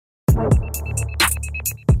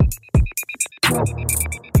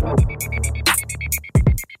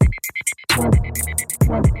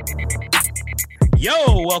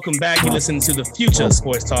Yo, welcome back. You listen to the Future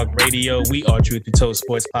Sports Talk Radio. We are Truth Be Told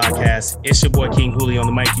Sports Podcast. It's your boy King Hooli on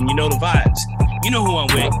the mic, and you know the vibes. You know who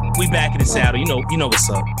I'm with. We back in the saddle. You know what's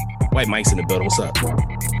up. White Mike's in the building. What's up?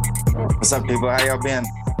 What's up, people? How y'all been?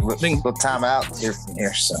 Little time out here from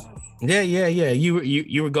here. So yeah.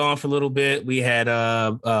 You were gone for a little bit. We had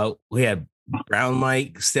Brown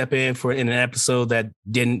Mike step in in an episode that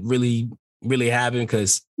didn't really happen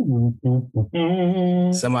because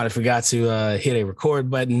somebody forgot to hit a record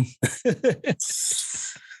button. You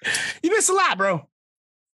missed a lot, bro.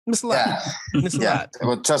 Missed a lot. Missed a lot.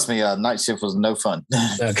 Well, trust me, night shift was no fun.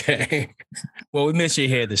 Okay. Well, we miss you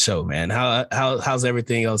here at the show, man. How's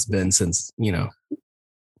everything else been since,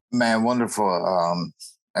 Man, wonderful.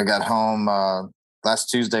 I got home last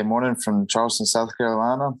Tuesday morning from Charleston, South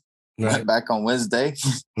Carolina. Right. Went back on Wednesday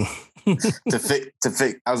to fix.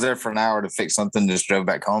 I was there for an hour to fix something. Just drove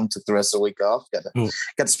back home. Took the rest of the week off. Got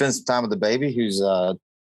to spend some time with the baby, who's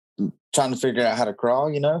trying to figure out how to crawl.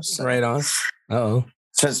 So right on.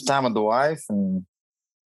 Spent some time with the wife and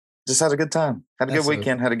just had a good time. Had a good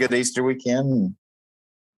weekend. Had a good Easter weekend.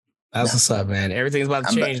 That's what's up, man. Everything's about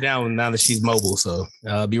to change now that she's mobile. So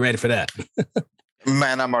be ready for that.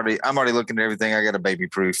 Man, I'm already looking at everything. I got a baby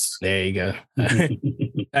proof. There you go.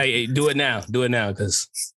 Hey, do it now. Do it now, because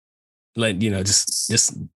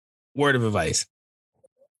just word of advice.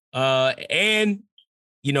 And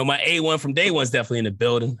my A1 from day one's definitely in the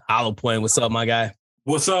building. Hollowpoint, what's up, my guy?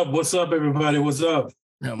 What's up? What's up, everybody? What's up?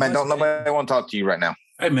 Man, nobody want to talk to you right now.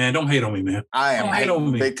 Hey, man, don't hate on me, man. I am hating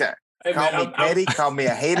on me big time. Hey, call me petty, call me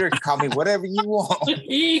a hater, call me whatever you want.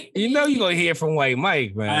 You're going to hear from White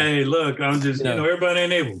Mike, man. Hey, look, I'm just, everybody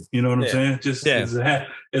ain't able. You know what I'm saying? Just it's a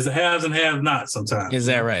haves and have not sometimes. Is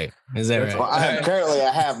that right? Well, I am currently a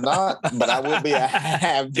have not, but I will be a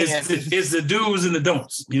have. It's the do's and the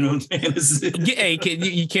don'ts. You know what I'm saying? Hey,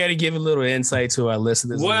 you care to give a little insight to our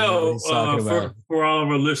listeners? Well, for all of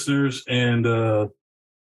our listeners and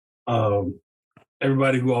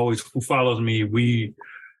everybody who follows me,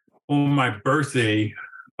 on my birthday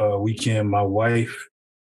weekend, my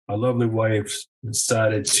lovely wife,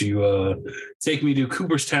 decided to take me to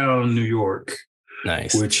Cooperstown, New York.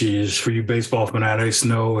 Nice. Which is, for you baseball fanatics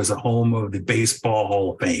know, is a home of the Baseball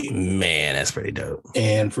Hall of Fame. Man, that's pretty dope.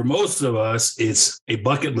 And for most of us, it's a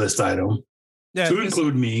bucket list item, to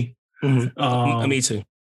include me. Mm-hmm. Me too.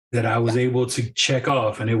 That I was able to check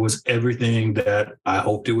off, and it was everything that I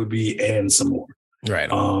hoped it would be and some more. Right.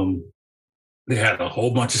 They had a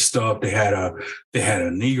whole bunch of stuff. They had a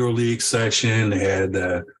Negro League section. They had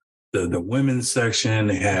the women's section.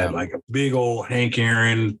 They had like a big old Hank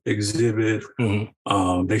Aaron exhibit.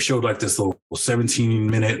 Mm-hmm. They showed like this little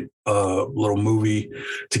 17-minute little movie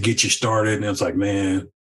to get you started. And it was like, man.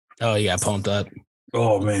 Oh, you got pumped up.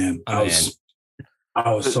 Oh man. I was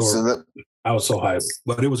so hyped.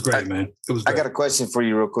 But it was great, man. It was great. I got a question for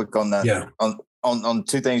you real quick on that. Yeah. On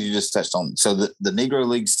two things you just touched on. So the Negro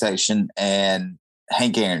League section and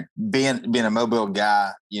Hank Aaron, being a Mobile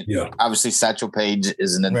guy, obviously Satchel Paige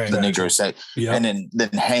is in the Negro section. Yeah. And then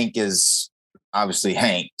Hank is obviously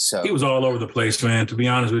Hank. So he was all over the place, man. To be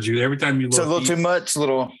honest with you, every time you look, a little too much,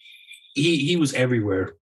 he was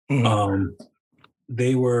everywhere. Mm-hmm.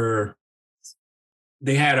 They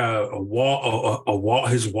had a wall,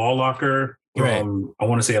 his wall locker from I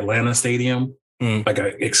want to say Atlanta Stadium. Like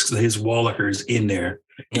his wall locker is in there.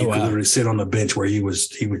 You could literally sit on the bench where he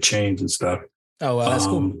would change and stuff. Oh wow, that's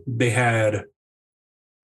cool. They had,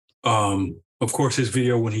 of course, his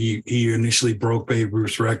video when he initially broke Babe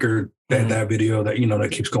Ruth's record. That video that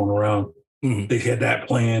keeps going around. Mm-hmm. They had that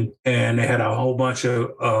playing, and they had a whole bunch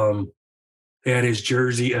of. They had his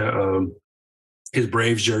jersey, his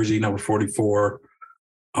Braves jersey, number 44.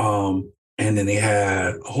 And then they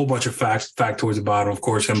had a whole bunch of factoids about him. Of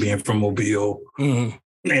course, him being from Mobile, and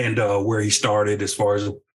where he started as far as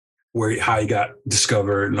how he got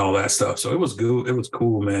discovered and all that stuff. So it was good. It was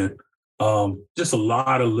cool, man. Just a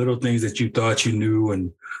lot of little things that you thought you knew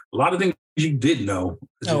and a lot of things you didn't know.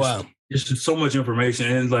 Wow. It's just so much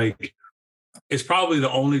information. And like, it's probably the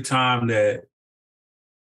only time that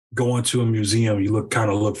going to a museum you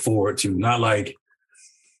look forward to. Not like,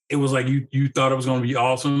 it was like you thought it was going to be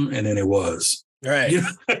awesome, and then it was. Right.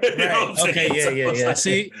 Right. Okay. Yeah.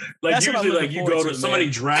 See, like usually, like you go to somebody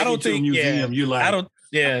drag you to a museum. You like. I don't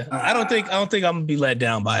think I'm gonna be let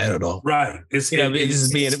down by it at all. Right. It's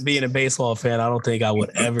just being a baseball fan. I don't think I would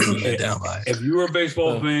ever be let down by it. If you're a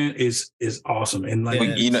baseball fan, it's awesome. And like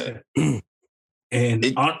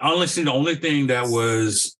honestly, the only thing that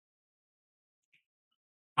was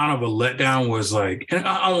kind of a letdown was like, and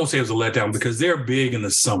I won't say it was a letdown because they're big in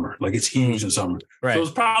the summer, like it's huge in summer. Right. So it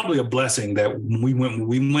was probably a blessing that we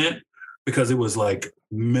went because it was like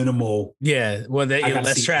minimal. Yeah, well,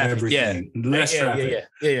 less traffic. Everything. Yeah, less traffic.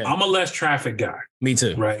 Yeah. I'm a less traffic guy. Me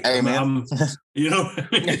too. Right. Hey, man. You know,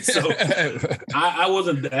 so I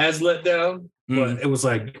wasn't as let down, but it was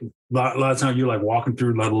like a lot of times you're like walking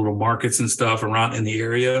through like little markets and stuff around in the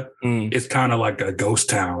area. It's kind of like a ghost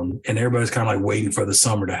town, and everybody's kind of like waiting for the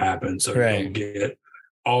summer to happen. So you don't get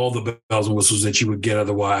all the bells and whistles that you would get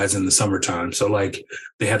otherwise in the summertime. So like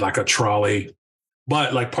they had like a trolley,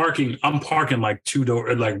 but like parking, I'm parking like two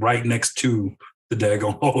door, like right next to the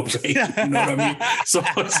daggone Hollowpoint. You know what I mean? So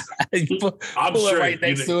I'm straight right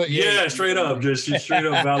next to it. Yeah, straight up, just straight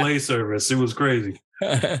up valet service. It was crazy.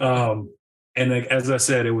 And like, as I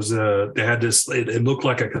said, it was they had this. It looked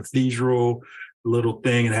like a cathedral little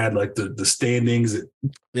thing, and had like the standings.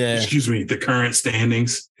 Excuse me, the current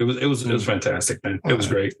standings. It was fantastic, man. It was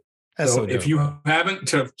great. So if you haven't,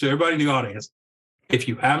 to everybody in the audience, if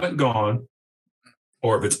you haven't gone,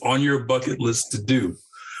 or if it's on your bucket list to do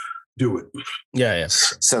it. Yeah.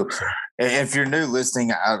 So if you're new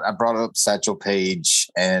listening, I brought up Satchel Paige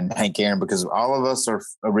and Hank Aaron because all of us are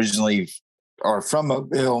from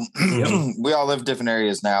Mobile. Yep. We all live different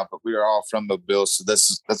areas now, but we are all from Mobile. So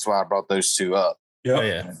that's why I brought those two up.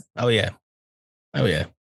 Yep. Oh yeah.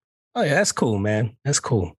 That's cool, man. That's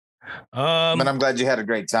cool. But I'm glad you had a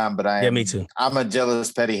great time. But me too. I'm a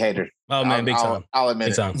jealous, petty hater. Oh man, big time. I'll admit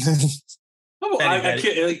big it. Time. I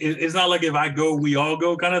can't, it's not like if I go, we all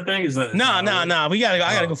go kind of thing. No. We gotta go.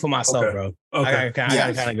 I gotta go for myself, bro. Okay. I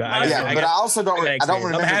gotta kind of go. But I also don't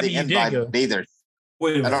remember the invite either.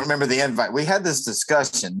 Wait a minute. I don't remember the invite. We had this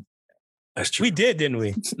discussion. That's true. We did, didn't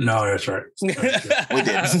we? No, that's right. We did. We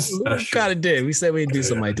kind of did. We said we'd do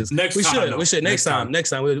something like this. We should. Next time. I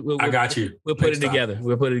got you. We'll put it together.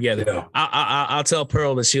 Yeah. I'll tell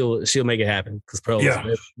Pearl that she'll make it happen because Pearl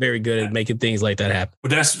is very good at making things like that happen.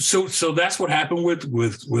 But that's so that's what happened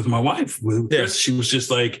with my wife. With Chris. She was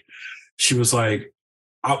like,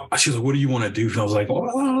 what do you want to do? And I was like,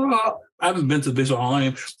 I haven't been to the baseball hall. All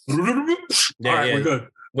right, we're good.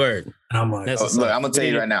 Word. And I'm like, look, I'm gonna tell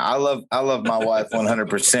you right now, I love my wife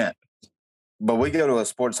 100%. But we go to a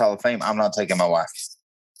sports hall of fame, I'm not taking my wife.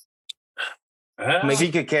 I mean, she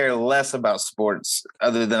could care less about sports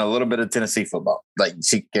other than a little bit of Tennessee football. Like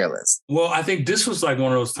she could care less. Well, I think this was like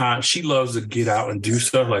one of those times she loves to get out and do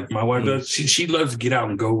stuff like my wife does. She loves to get out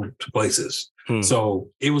and go to places. So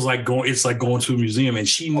it was like going to a museum, and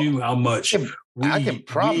she knew how much I can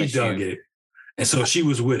promise we dug it. And so she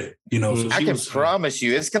was with it, you know. So I can promise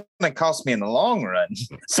you it's going to cost me in the long run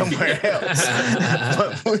somewhere else.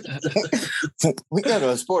 But we go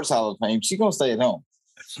to a sports hall of fame. She's going to stay at home.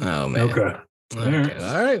 Oh, man. Okay. All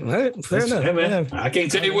right. Fair enough. Hey, man. I can't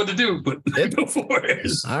tell you what to do, but go for it.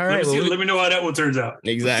 All right. Let me know how that one turns out.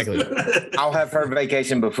 Exactly. I'll have her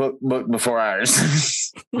vacation before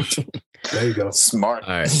ours. There you go. Smart.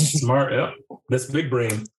 All right. Smart. Yeah. That's big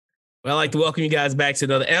brain. Well, I'd like to welcome you guys back to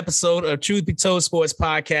another episode of Truth Be Told Sports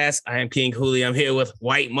Podcast. I am King Hooley. I'm here with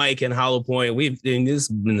White Mike and Hollowpoint. This has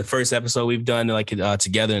been the first episode we've done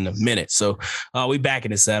together in a minute. So we back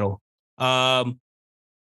in the saddle. At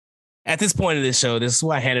this point of this show, this is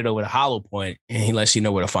why I hand it over to Hollowpoint, and he lets you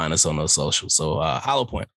know where to find us on those socials. So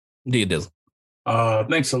Hollowpoint, do your dizzle.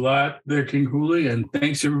 Thanks a lot there, King Hooley, and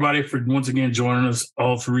thanks everybody for once again joining us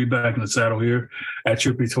all three back in the saddle here at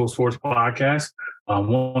Truth Be Told Sports Podcast.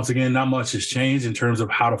 Once again, not much has changed in terms of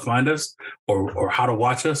how to find us or how to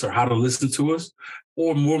watch us or how to listen to us,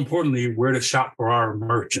 or more importantly, where to shop for our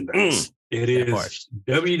merchandise. It is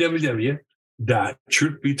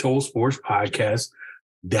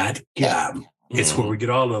www.truthbetoldsportspodcast.com. It's where we get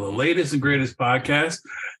all of the latest and greatest podcasts.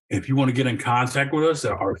 If you want to get in contact with us,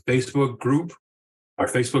 our Facebook group, our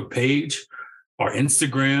Facebook page, our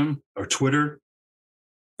Instagram, our Twitter,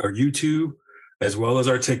 our YouTube, as well as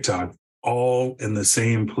our TikTok, all in the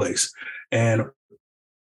same place. And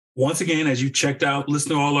once again, as you checked out,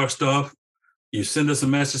 listen to all our stuff, you send us a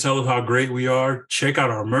message, tell us how great we are. Check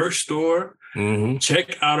out our merch store.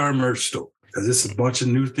 Check out our merch store, because there's a bunch of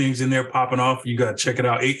new things in there popping off. You got to check it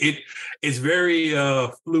out. It's very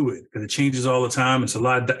fluid because it changes all the time.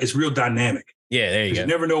 It's real dynamic. Yeah, there you go. You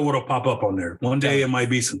never know what'll pop up on there. One day it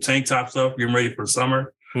might be some tank top stuff, getting ready for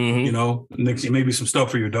summer. You know, next maybe some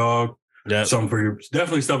stuff for your dog. Yeah,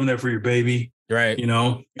 definitely stuff in there for your baby. Right. You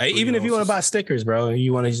know, even if you want to buy stickers, bro,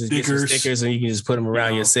 you want to just get some stickers and you can just put them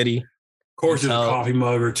around your city. Of course, there's a coffee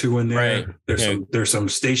mug or two in there. Right. There's some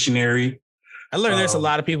stationery. I learned there's a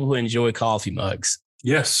lot of people who enjoy coffee mugs.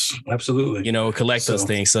 Yes, absolutely. Collect those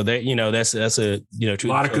things. So that, that's a, a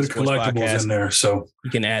lot of good collectibles podcast in there. So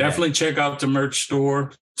you can definitely check out the merch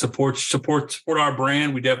store. Support our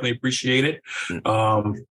brand. We definitely appreciate it.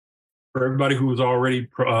 For everybody who's already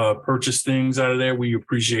purchased things out of there, we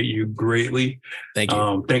appreciate you greatly. Thank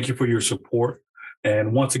you. Thank you for your support.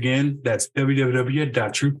 And once again, that's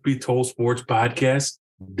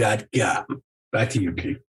www.truthbetolsportspodcast.com. Back to you,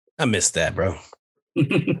 King. I missed that, bro.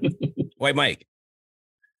 White Mike,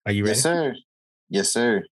 are you ready? Yes, sir. Yes,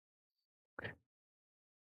 sir.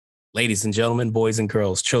 Ladies and gentlemen, boys and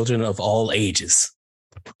girls, children of all ages,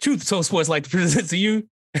 Truth Be Told Sports like to present to you.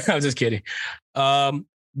 I'm just kidding.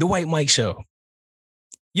 The White Mike Show.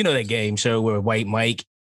 You know that game show where White Mike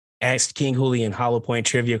asks King Julian Hollowpoint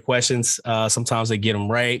trivia questions. Sometimes they get them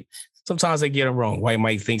right. Sometimes they get them wrong. White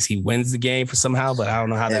Mike thinks he wins the game for somehow, but I don't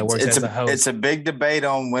know how that works as a host. It's a big debate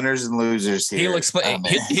on winners and losers here. He'll explain.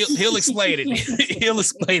 He'll explain it. He'll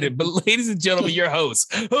explain it. But ladies and gentlemen, your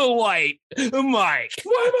host, White Mike.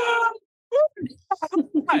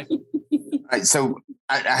 All right, so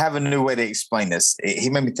I have a new way to explain this. He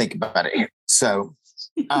made me think about it here. So,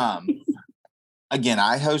 again,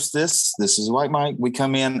 I host this. This is White Mike. We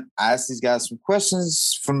come in, I ask these guys some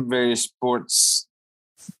questions from various sports.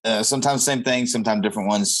 Sometimes same thing, sometimes different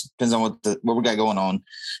ones. Depends on what we got going on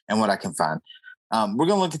and what I can find. We're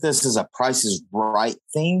going to look at this as a Price is Right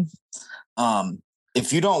thing.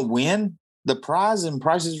 If you don't win the prize and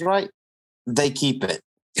Price is Right, they keep it.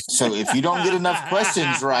 So if you don't get enough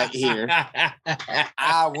questions right here,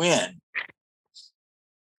 I win.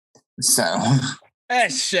 So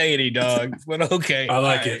that's shady, dog. But okay, I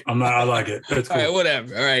like it. I like it. That's cool. All right,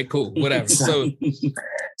 whatever. All right, cool. Whatever. So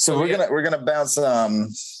we're gonna bounce.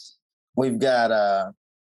 We've got.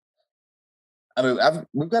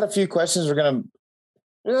 We've got a few questions. We're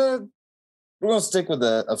gonna stick with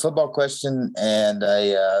a football question and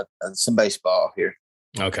some baseball here.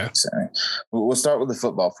 Okay. So we'll start with the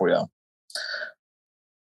football for y'all.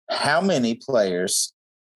 How many players,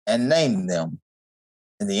 and name them,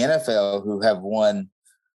 in the NFL who have won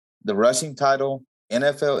the rushing title,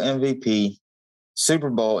 NFL MVP, Super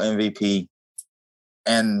Bowl MVP,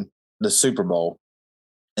 and the Super Bowl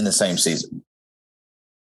in the same season?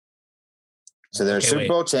 So they're a Super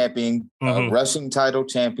Bowl champion, a rushing title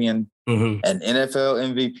champion, an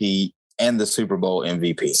NFL MVP, and the Super Bowl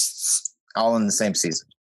MVP. All in the same season.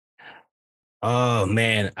 Oh,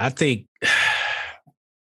 man. I think,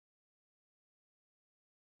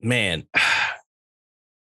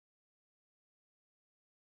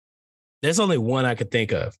 there's only one I could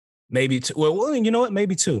think of. Maybe two. Well, you know what?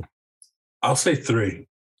 Maybe two. I'll say three.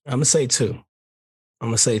 I'm going to say two.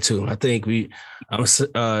 I think you want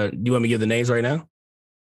me to give the names right now?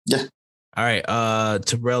 Yeah. All right.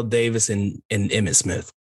 Terrell Davis and Emmitt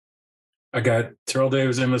Smith. I got Terrell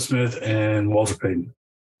Davis, Emmitt Smith, and Walter Payton.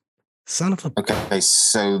 Son of a... Okay,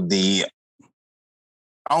 so the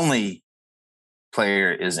only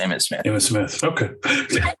player is Emmitt Smith. Emmitt Smith. Okay.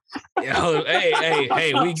 Hey.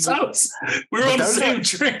 We're on the same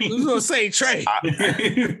train. We're on the same train.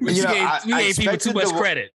 You gave people too much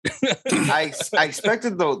credit. I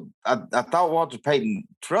expected I thought Walter Payton.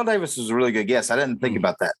 Terrell Davis was a really good guess. I didn't think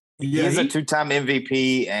about that. Yeah, he's a two-time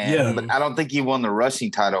MVP, but I don't think he won the rushing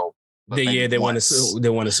title. They won the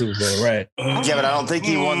Super Bowl, right? Yeah, but I don't think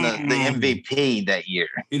he won the MVP that year.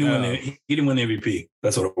 He didn't win the MVP.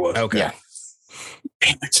 That's what it was. Okay. Yeah.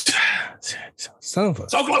 Damn it. So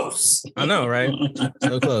close. I know, right?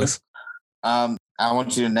 So close. I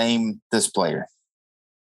want you to name this player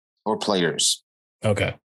or players.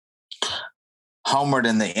 Okay. Homered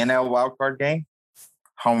in the NL wildcard game.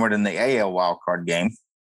 Homered in the AL wildcard game.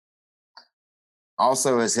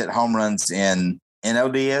 Also has hit home runs in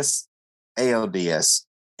NLDS, ALDS,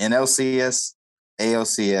 NLCS,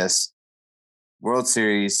 ALCS, World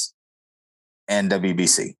Series, and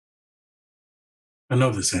WBC. I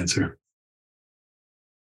know this answer.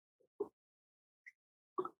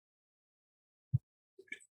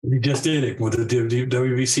 We just did it with the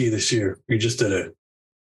WBC this year. We just did it.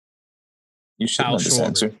 You should know this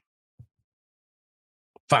answer.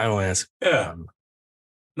 Final answer. Yeah.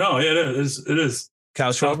 No, yeah, it is.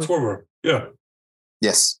 Kyle Schwarber. Yeah.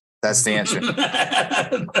 Yes, that's the answer.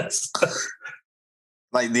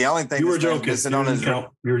 Like the only thing you were joking. You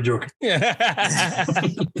were joking.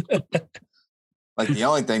 Like the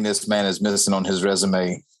only thing this man is missing on his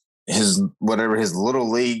resume, his little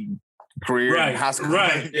league career in high school.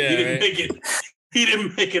 Right. Yeah, he didn't make it. He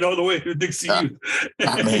didn't make it all the way to Dixie Youth.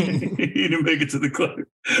 I mean, he didn't make it to the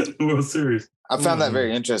World Series. I found that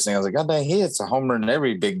very interesting. I was like, God dang, he hits a home run in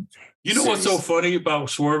every big. You know what's so funny about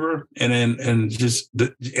Schwarber and just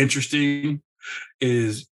interesting?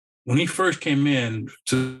 is when he first came in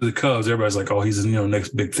to the Cubs, everybody's like, oh, he's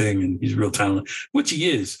next big thing and he's real talented, which he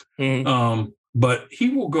is. Mm-hmm. But he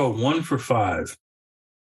will go 1 for 5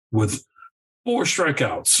 with 4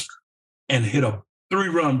 strikeouts and hit a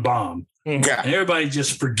 3-run bomb. Mm-hmm. And everybody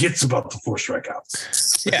just forgets about the 4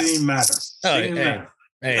 strikeouts. It didn't matter.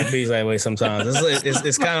 Hey, it be that way sometimes.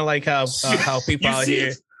 It's kind of like how people out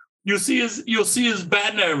here. You'll see his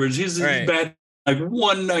batting average. He's batting like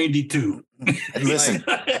 192. Listen,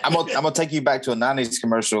 I'm gonna take you back to a 90s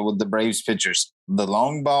commercial with the Braves pitchers. The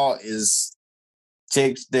long ball is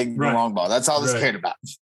chicks dig the long ball. That's all that's cared about.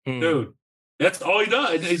 Dude, that's all he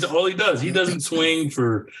does. It's all he does. He doesn't swing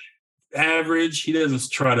for average. He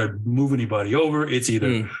doesn't try to move anybody over. It's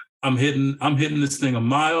either I'm hitting this thing a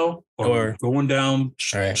mile or going down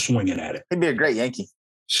swinging at it. He'd be a great Yankee.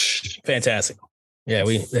 Fantastic. Yeah,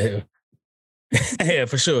 yeah,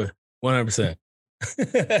 for sure. 100%.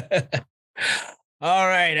 All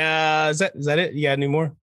right. Is that it? You got any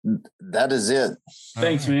more? That is it.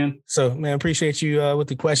 Thanks, man. So, man, appreciate you with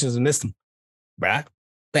the questions and missed them. Right?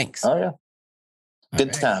 Thanks. Oh, yeah.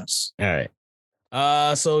 Good times. All right.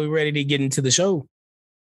 So we're ready to get into the show.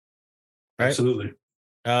 Right? Absolutely.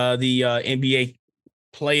 The NBA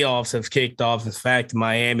playoffs have kicked off. In fact,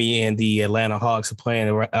 Miami and the Atlanta Hawks are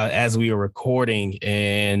playing as we are recording.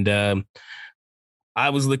 And I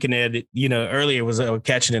was looking at it, earlier was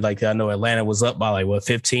catching it. Like, I know Atlanta was up by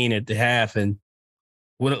 15 at the half. And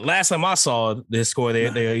last time I saw this score, they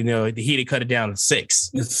the Heat had cut it down to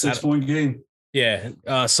 6. It's a 6-point game. Yeah.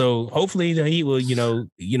 So hopefully the Heat will,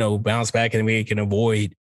 bounce back and we can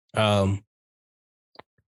avoid playing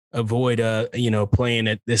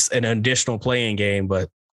at an additional playing game, but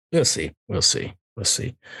we'll see. In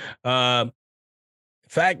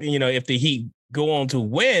fact, if the Heat go on to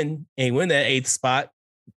win that 8th spot,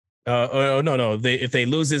 if they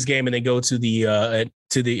lose this game and they go to the and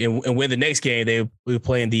win the next game, they will be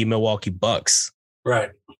playing the Milwaukee Bucks.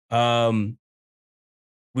 Right.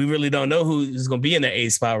 We really don't know who is going to be in that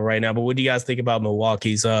 8th spot right now, but what do you guys think about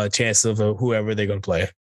Milwaukee's chance of whoever they're going to play?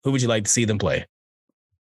 Who would you like to see them play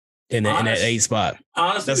in that 8th spot?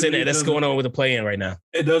 Honestly, that's going on with the play-in right now.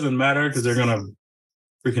 It doesn't matter because they're going to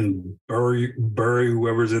freaking bury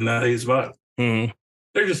whoever's in that 8th spot. Mm-hmm.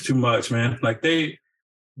 They're just too much, man. Like they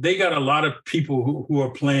got a lot of people who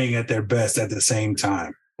are playing at their best at the same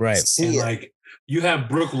time. Right. And like you have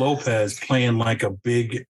Brook Lopez playing like a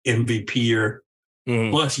big MVPer.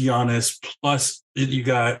 Mm-hmm. Plus Giannis, plus you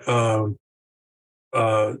got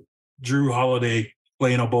Drew Holiday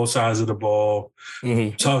playing on both sides of the ball.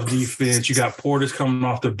 Mm-hmm. Tough defense. You got Portis coming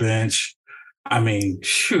off the bench. I mean,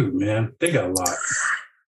 shoot, man, they got a lot.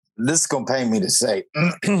 This is gonna pay me to say.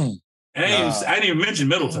 I didn't even mention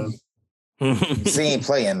Middleton. He ain't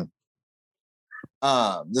playing.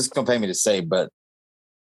 This is gonna pay me to say, but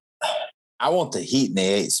I want the Heat in the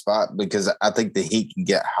 8th spot because I think the Heat can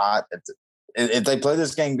get hot if they play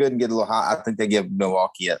this game good and get a little hot. I think they give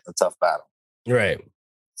Milwaukee a tough battle. Right.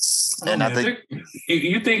 And I think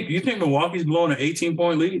you think Milwaukee's blowing an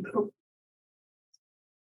 18-point lead though?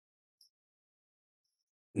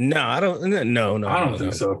 No, I don't. No, I don't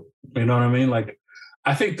think so. You know what I mean? Like,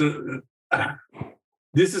 I think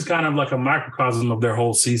this is kind of like a microcosm of their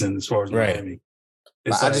whole season as far as Miami.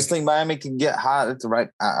 I just think Miami can get hot at the right.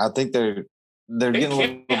 I think they're getting a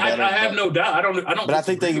little better. I have no doubt. I don't. But I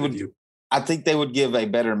think they would. I think they would give a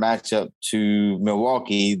better matchup to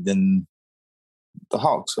Milwaukee than the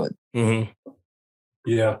Hawks would. Mm-hmm.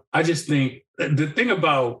 Yeah, I just think the thing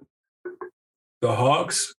about the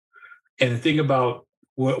Hawks and the thing about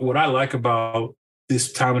what I like about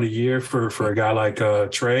this time of the year for a guy like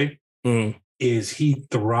Trey is he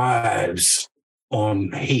thrives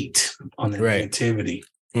on hate, on the negativity.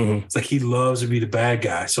 Mm-hmm. It's like he loves to be the bad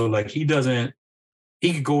guy. So like he could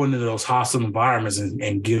go into those hostile environments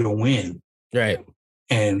and get a win. Right.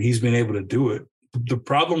 And he's been able to do it. The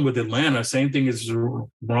problem with Atlanta, same thing is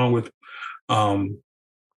wrong with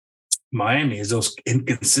Miami, is those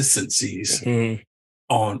inconsistencies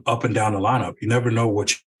on up and down the lineup. You never know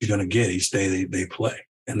what you're going to get each day they play.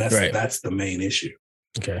 And that's the main issue.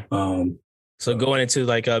 Okay. So going into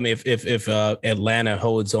like if Atlanta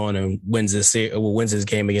holds on and wins this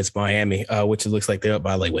game against Miami, which it looks like they're up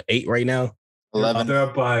by 8 right now. 11. They're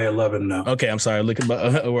up by 11 now. Okay, I'm sorry.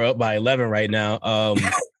 We're up by 11 right now.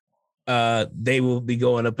 They will be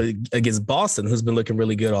going up against Boston, who's been looking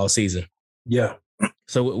really good all season. Yeah.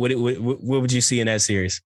 So what would you see in that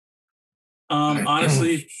series?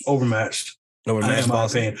 Honestly, overmatched.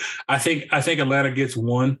 Boston. I think Atlanta gets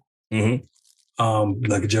one. Mm-hmm.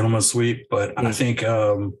 Like a gentleman's sweep, but I think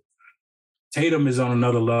Tatum is on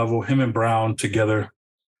another level. Him and Brown together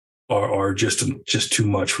are just too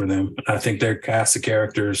much for them. I think their cast of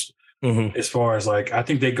characters, as far as like, I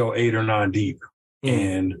think they go 8 or 9 deep,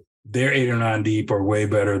 and their 8 or 9 deep are way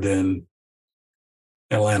better than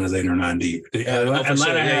Atlanta's 8 or 9 deep. Atlanta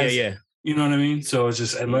sure. has, you know what I mean? So it's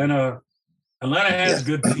just Atlanta has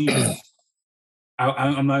good teams.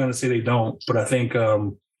 I'm not going to say they don't, but I think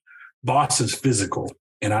Boston's physical,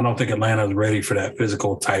 and I don't think Atlanta's ready for that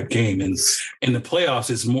physical type game. And in the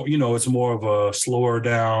playoffs, it's more, it's more of a slower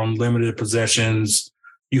down, limited possessions.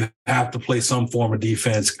 You have to play some form of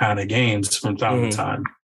defense kind of games from time to time.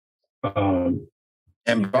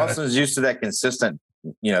 And Boston's used to that consistent,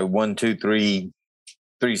 1, 2, 3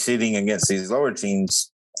 seeding against these lower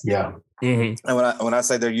teams. Yeah. And when I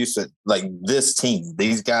say they're used to like this team,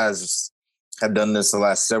 these guys have done this the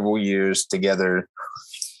last several years together.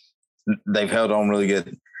 They've held on really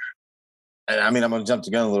good. And I mean, I'm going to jump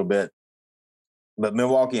the gun a little bit, but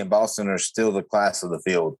Milwaukee and Boston are still the class of the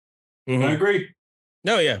field. I agree.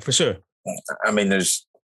 No, yeah, for sure. I mean, there's,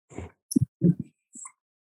 like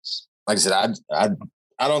I said,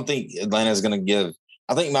 I don't think Atlanta's going to give.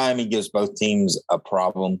 I think Miami gives both teams a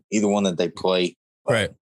problem, either one that they play. Right.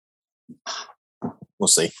 We'll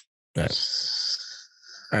see. Right.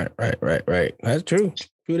 That's true.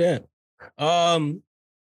 True that.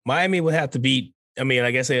 Miami would have to beat. I mean, I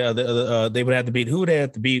guess they would have to beat. Who would they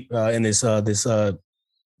have to beat in this to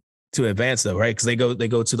advance though, right? Because they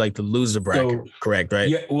go to like the loser bracket, correct? Right.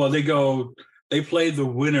 Yeah. Well, they play the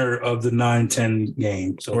winner of the 9-10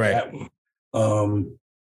 game. So right.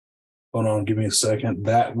 Hold on, give me a second.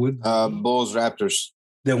 That would Bulls Raptors.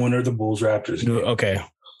 The winner of the Bulls Raptors. Okay.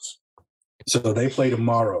 So they play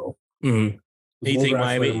tomorrow. Mm-hmm. Do you think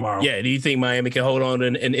Miami? Yeah. Do you think Miami can hold on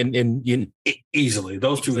and easily?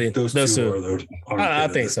 Those two are the. I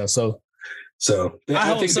think so. So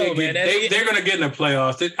I think so, man. They're going to get in the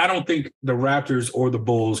playoffs. I don't think the Raptors or the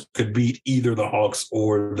Bulls could beat either the Hawks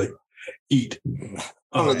or the Heat.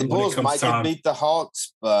 The Bulls might beat the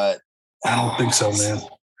Hawks, but I don't think so, man.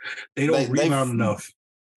 They don't rebound enough.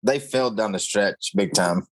 They fell down the stretch big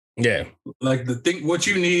time. Yeah, like what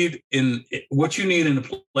you need in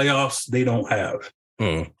the playoffs, they don't have.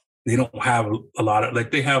 They don't have a lot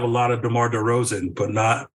of they have a lot of DeMar DeRozan,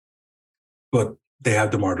 but they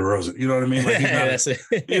have DeMar DeRozan. You know what I mean? Like that's it.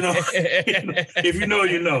 If you know,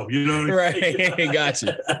 you know. You know what I mean? Right.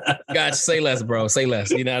 Gotcha. Say less, bro. Say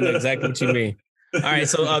less. I know exactly what you mean. All right.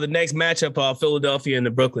 So the next matchup, Philadelphia and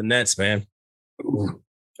the Brooklyn Nets, man. Ooh,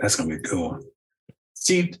 that's gonna be a good one.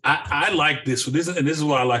 See, I like this. This is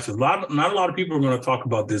why I like this. Not a lot of people are going to talk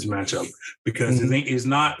about this matchup because it's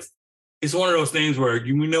not. It's one of those things where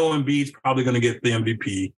we know Embiid's probably going to get the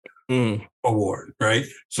MVP award, right?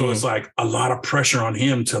 So it's like a lot of pressure on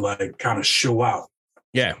him to like kind of show out,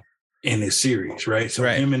 in this series, right? So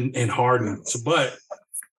him and Harden. So, but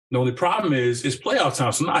the only problem is it's playoff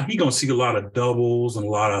time. So now he's going to see a lot of doubles and a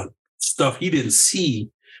lot of stuff he didn't see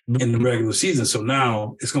in the regular season. So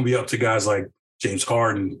now it's going to be up to guys like James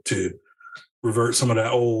Harden to revert some of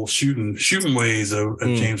that old shooting ways of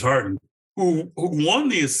James Harden, who won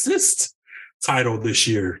the assist title this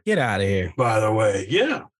year. Get out of here. By the way.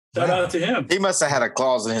 Yeah. Shout out to him. He must have had a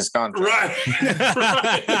clause in his contract.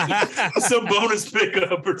 Right. Some bonus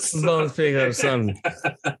pickup or something.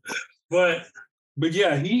 But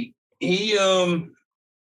yeah, he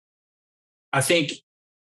I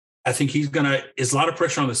think he's it's a lot of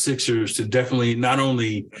pressure on the Sixers to definitely not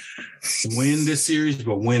only win this series,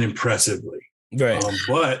 but win impressively. Right.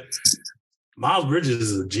 But Miles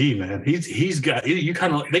Bridges is a G, man. They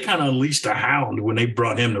kind of unleashed a hound when they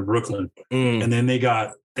brought him to Brooklyn. And then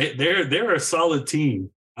they're a solid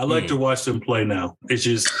team. I like to watch them play now. It's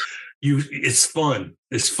just it's fun.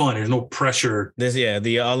 It's fun. There's no pressure.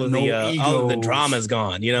 All of the drama's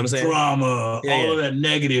gone. You know what I'm saying? Drama, all of that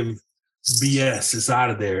negative BS is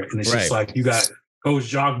out of there. And it's just like you got Coach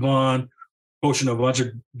Jacques Vaughn coaching a bunch of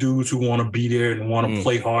dudes who want to be there and want to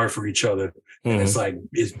play hard for each other. And it's like,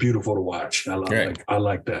 it's beautiful to watch. I like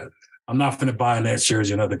that. I'm not going to buy a Nets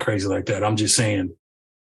jersey or nothing crazy like that. I'm just saying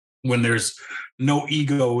when there's no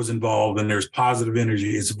egos involved and there's positive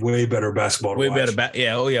energy, it's way better basketball to watch. Way better.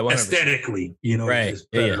 100%. Aesthetically, it's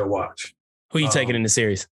better to watch. Who are you taking in the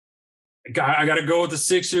series? I got to go with the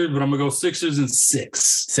Sixers, but I'm going to go Sixers and 6.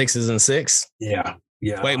 Sixers and 6? Yeah.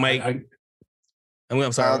 Wait, Mike.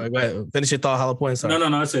 I'm sorry. Go ahead. Finish your thought, Hollowpoint. Sorry. No.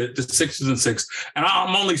 That's it. The Sixers and 6. And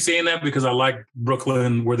I'm only saying that because I like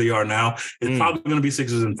Brooklyn where they are now. It's probably going to be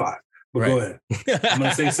Sixers and 5. But go ahead. I'm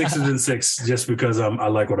going to say Sixers and 6 just because I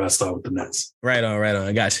like what I saw with the Nets. Right on.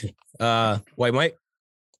 I got you. White Mike?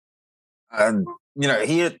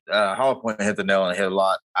 He hit Hollowpoint hit the nail on the head a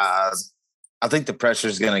lot. I think the pressure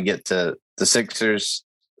is going to get to the Sixers.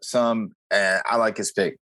 some, and I like his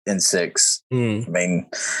pick in 6. I mean,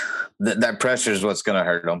 that pressure is what's going to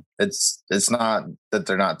hurt them. It's not that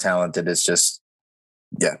they're not talented. It's just,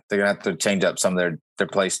 they're going to have to change up some of their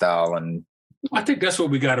play style. And I think that's what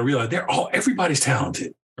we got to realize. Everybody's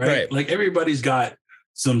talented, right? Like everybody's got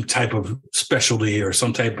some type of specialty or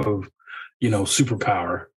some type of,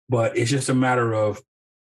 superpower, but it's just a matter of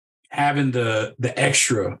having the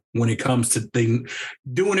extra when it comes to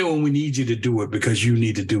doing it when we need you to do it because you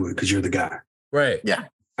need to do it because you're the guy. Right. Yeah.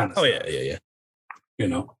 Yeah. For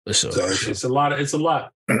sure. So it's a lot.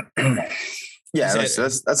 Yeah,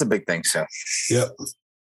 that's a big thing. So. Yep.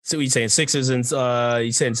 So you saying Sixers and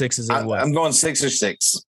you saying Sixers and what? I'm going 6 or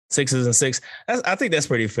 6. Sixers and 6. I think that's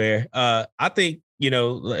pretty fair. I think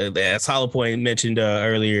as Hollowpoint mentioned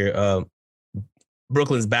earlier,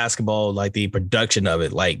 Brooklyn's basketball, like the production of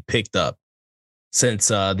it, like picked up since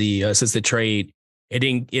the trade.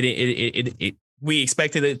 We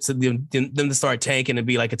expected it to them to start tanking and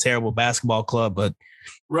be like a terrible basketball club, but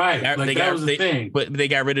that was the thing. But they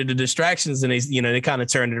got rid of the distractions and they kind of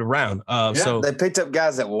turned it around. So they picked up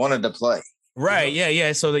guys that wanted to play. Right.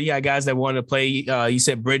 Yeah. So guys that wanted to play. You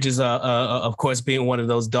said Bridges, of course, being one of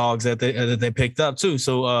those dogs that they picked up too.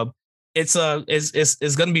 So it's going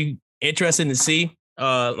to be interesting to see.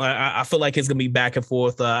 I feel like it's going to be back and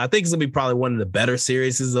forth. I think it's going to be probably one of the better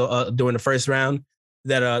series during the first round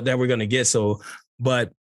that we're going to get. So,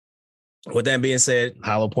 but with that being said,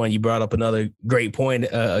 Hollowpoint, you brought up another great point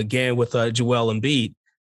again with Joel Embiid.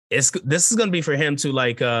 This is going to be for him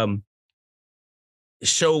to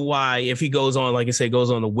show why, if he goes on, like I said, goes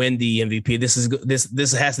on to win the MVP, this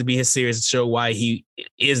has to be his series to show why he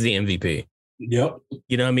is the MVP. Yep.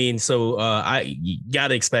 You know what I mean? So you got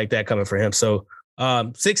to expect that coming for him. So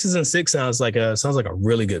 6s and 6 sounds like a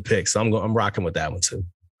really good pick. So I'm rocking with that one too.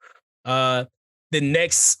 The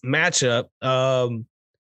next matchup,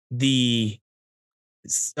 the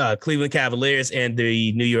Cleveland Cavaliers and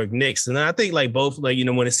the New York Knicks. And I think like both, when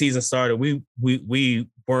the season started, we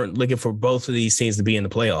weren't looking for both of these teams to be in the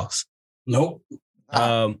playoffs. Nope.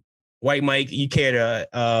 White Mike, you care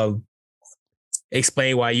to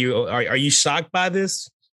explain why are you shocked by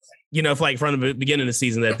this? If like from the beginning of the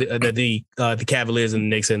season that the Cavaliers and the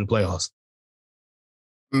Knicks are in the playoffs.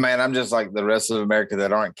 Man, I'm just like the rest of America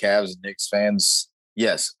that aren't Cavs and Knicks fans.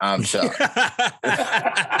 Yes, I'm shocked.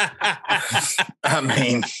 I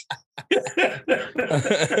mean,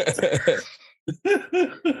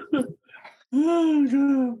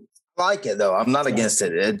 I like it though. I'm not against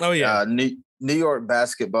it. New York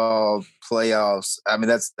basketball playoffs. I mean,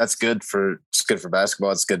 that's good for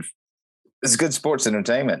basketball. It's good sports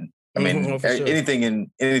entertainment. I mean, sure. anything in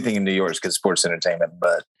New York is good sports entertainment.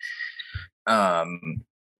 But I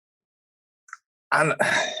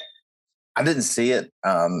didn't see it.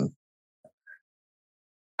 I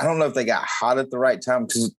don't know if they got hot at the right time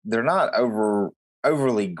because they're not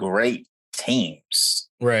overly great teams.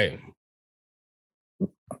 Right.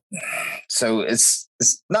 So it's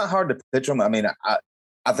not hard to pitch them. I mean,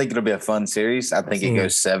 I think it'll be a fun series. I think it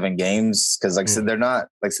goes 7 games because, like I said, they're not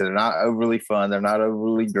overly fun. They're not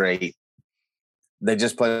overly great. They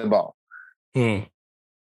just play the ball. I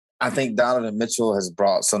think Donovan Mitchell has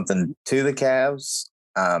brought something to the Cavs.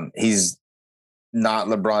 He's not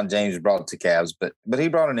LeBron James brought to Cavs, but he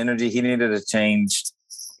brought an energy. He needed a change.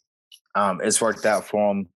 It's worked out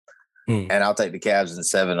for him, and I'll take the Cavs in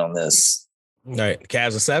 7 on this. All right,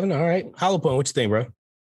 Cavs are 7. All right, Hollowpoint, what you think, bro?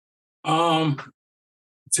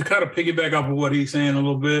 To kind of piggyback off of what he's saying a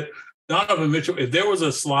little bit, Donovan Mitchell, if there was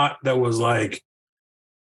a slot that was like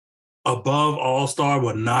above all-star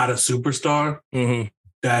but not a superstar,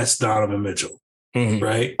 that's Donovan Mitchell,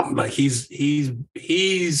 right? Like he's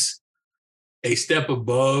a step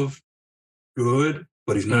above good,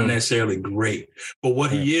 but he's not necessarily great. But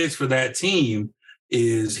what he is for that team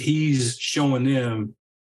is he's showing them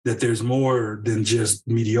that there's more than just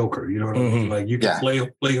mediocre. You know what I mean? Like you can play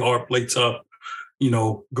hard, play tough,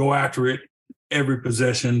 go after it every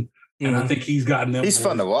possession. And I think he's gotten them. He's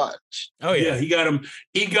fun to watch. Oh yeah. He got them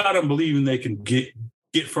believing they can get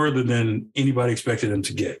further than anybody expected them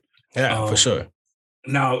to get. Yeah, for sure.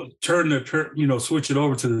 Now switch it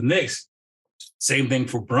over to the Knicks. Same thing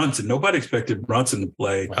for Brunson. Nobody expected Brunson to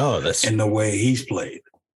play in the way he's played.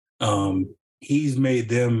 He's made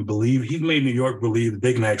them believe. He's made New York believe that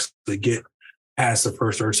they can actually get past the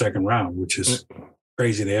first or second round, which is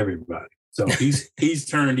crazy to everybody. So he's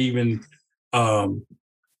turned even.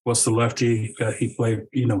 What's the lefty he played?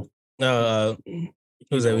 Who's that?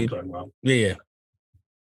 Yeah.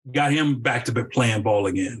 Got him back to playing ball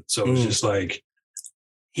again. So it's just like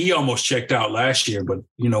he almost checked out last year, but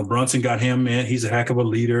Brunson got him in. He's a heck of a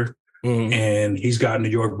leader. and he's got New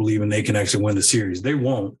York believing they can actually win the series. They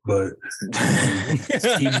won't, but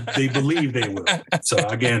they believe they will. So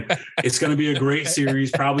again, it's going to be a great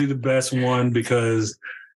series, probably the best one because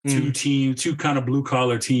two kind of blue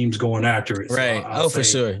collar teams going after it. So right. For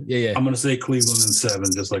sure. Yeah. I'm going to say Cleveland in 7,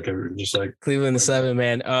 just like Cleveland in 7,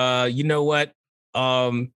 man. You know what?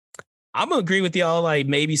 I'm gonna agree with y'all, like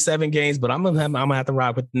maybe 7 games, but I'm gonna have to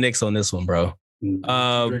rock with the Knicks on this one, bro.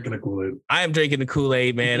 Drinking the Kool-Aid. I am drinking the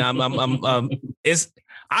Kool-Aid, man. I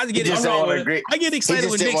get excited when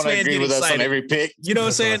Knicks fans get excited. On every pick. You know what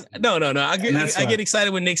I'm saying? No. I get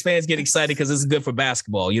excited when Knicks fans get excited because it's good for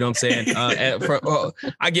basketball. You know what I'm saying?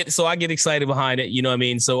 I get excited behind it. You know what I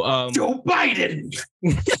mean? So Joe Biden.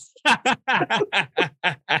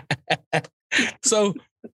 So,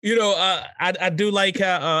 you know, I do like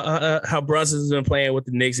how Brunson's been playing with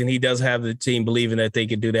the Knicks, and he does have the team believing that they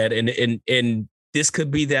can do that. And this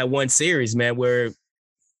could be that one series, man, where,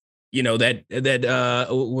 you know, that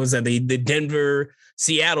was that the Denver,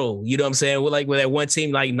 Seattle, you know what I'm saying? Where that one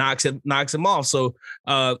team like knocks him off. So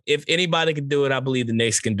if anybody can do it, I believe the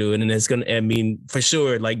Knicks can do it. And it's going to, I mean, for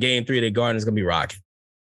sure, like game 3 of the Garden is going to be rocking.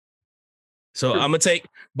 So I'm going to take,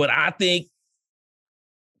 but I think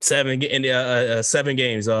 7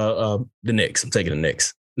 games, the Knicks. I'm taking the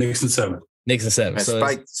Knicks. Knicks in 7. Knicks in 7. And so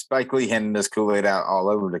Spike Lee handing this Kool-Aid out all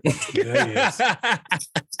over the country. Yeah.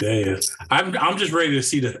 I'm just ready to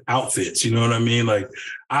see the outfits. You know what I mean? Like,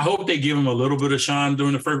 I hope they give him a little bit of shine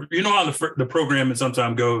during the first. You know how the programming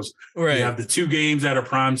sometimes goes. Right. You have the 2 games that are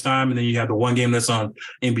prime time, and then you have the 1 game that's on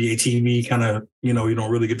NBA TV. Kind of, you know, you don't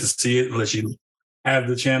really get to see it unless you have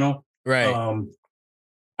the channel. Right.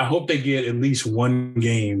 I hope they get at least 1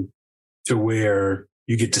 game to where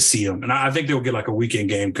you get to see them. And I think they'll get like a weekend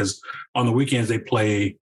game because on the weekends they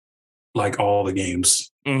play like all the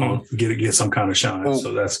games. Get some kind of shine. Well,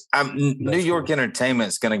 so that's New York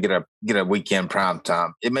Entertainment's going to get a weekend prime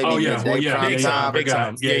time. It may be big time. Big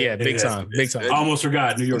time. I almost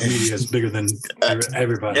forgot New York media is bigger than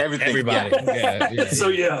everybody. Everybody.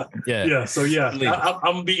 Yeah. So So I'm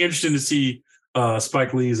gonna be interested to see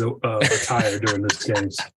Spike Lee's attire during this game.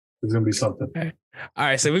 There's gonna be something. All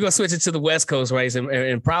right, so we're gonna switch it to the West Coast, right?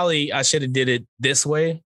 And probably I should have did it this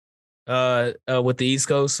way with the East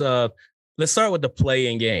Coast. Let's start with the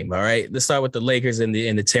play-in game. All right, let's start with the Lakers and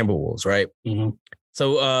the Timberwolves, right? Mm-hmm.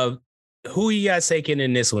 So who you guys taking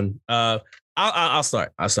in this one? I'll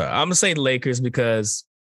start. I'm gonna say the Lakers because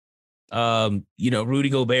Rudy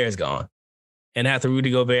Gobert is gone. And after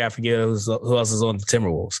Rudy Gobert, I forget who else is on the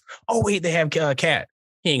Timberwolves. Oh, wait, they have Cat.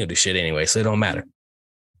 He ain't going to do shit anyway, so it don't matter.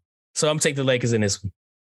 So I'm taking the Lakers in this one.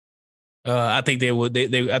 I think they would.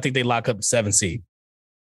 I think they lock up the 7th seed.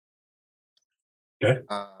 Okay.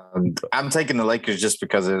 I'm taking the Lakers just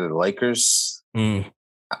because of the Lakers. And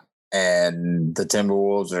the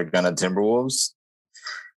Timberwolves are going to Timberwolves.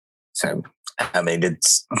 So, I mean,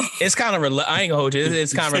 it's kind of, I ain't gonna hold you.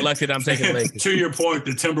 It's kind of reluctant. I'm taking the Lakers. To your point,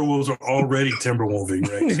 the Timberwolves are already Timberwolving,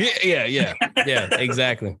 right? yeah,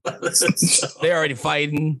 exactly. They're already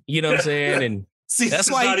fighting, you know what I'm saying? And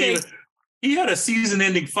that's why he had a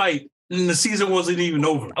season-ending fight, and the season wasn't even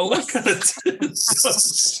over. Oh, what kind of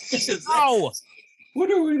what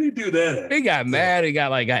do they do that at? They got mad. They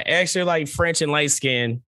got extra like French and light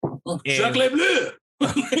skin. Chocolate bleu.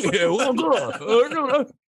 Well,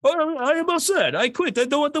 good. I am upset. I quit. I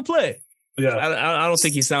don't want to play. Yeah. I don't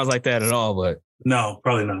think he sounds like that at all, but no,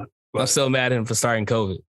 probably not. But I'm still mad at him for starting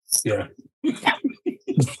COVID. Yeah.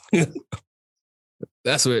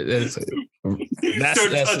 That's touching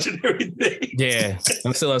everything. Yeah.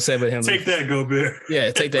 I'm still upset with him. Take that, Gobert. Yeah,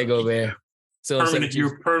 take that, Gobert.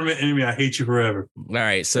 You're a permanent enemy. I hate you forever. All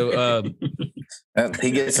right. So he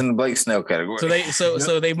gets in the Blake Snell category.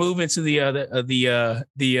 So they move into the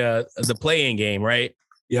play-in game, right?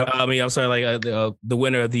 Yep. I mean, I'm sorry, the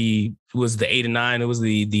winner of was the 8 and 9. It was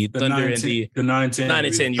the Thunder and the 9-10. 9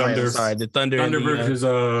 and 10. Thunder. Right, sorry, the Thunder versus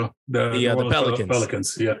the Pelicans.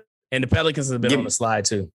 Pelicans, yeah. And the Pelicans have been on the slide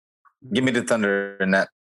too. Give me the Thunder in that.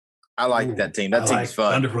 I like that team. That team's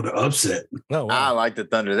fun. Thunder for the upset. Oh, wow. I like the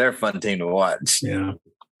Thunder. They're a fun team to watch. Yeah.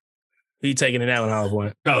 Who you taking it out on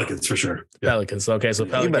Hollowpoint? Pelicans for sure. Yeah. Pelicans. Okay, so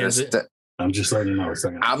Pelicans. I'm just letting you know.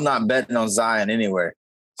 I'm not betting on Zion anywhere.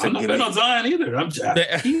 So I'm not betting on Zion either.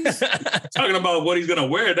 He's talking about what he's going to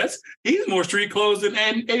wear. He's more street clothes than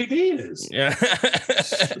AD is. Yeah.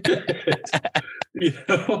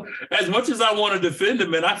 As much as I want to defend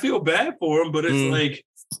him, and I feel bad for him, but it's like,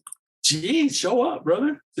 geez, show up,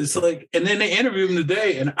 brother. It's like, and then they interviewed him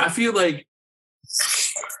today, and I feel like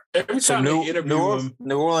Every time they interview him,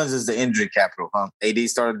 New Orleans is the injury capital, huh? AD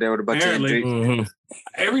started there with a bunch of injuries. Mm-hmm.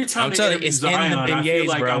 Every time they interview Zion, I feel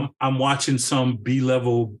like I'm watching some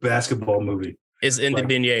B-level basketball movie. It's in the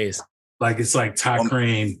beignets. Like it's like Ty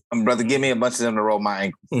Crane. Brother, give me a bunch of them to roll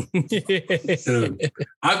my ankle. Dude,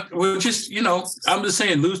 I'm just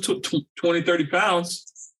saying, lose 20, 30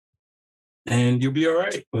 pounds and you'll be all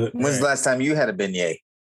right. But when's the last time you had a beignet?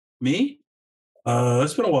 Me?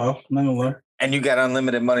 It's been a while. I'm not gonna lie. And you got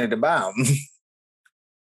unlimited money to buy them.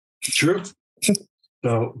 True.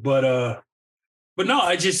 So, but no,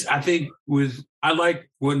 I think I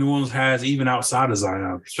like what New Orleans has even outside of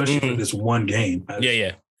Zion, especially for this one game.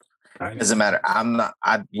 Yeah. Doesn't matter.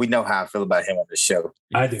 We know how I feel about him on the show.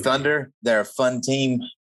 I do. Thunder, they're a fun team.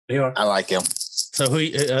 They are. I like him. So who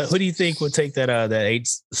do you think would take that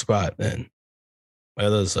 8th spot then?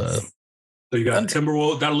 Others. So you got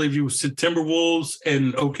Timberwolves. That'll leave you with Timberwolves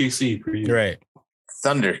and OKC for you. Right.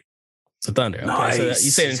 Thunder. So Thunder. Okay. Nice. So you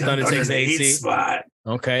saying Thunder takes the 8th spot?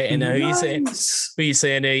 Okay. And who you saying? Who you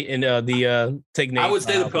saying they in the take? I would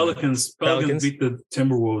say the Pelicans. Pelicans beat the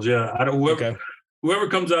Timberwolves. Yeah. I don't. Whoever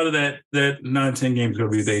comes out of that 9-10 game is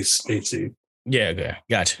going to be the 8th seed. Yeah. Okay.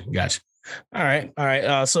 Gotcha. All right.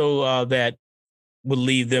 So that would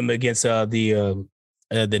leave them against the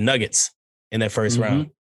Nuggets in that first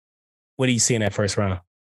round. What do you see in that first round?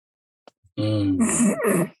 Is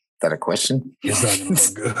that a question? It's not going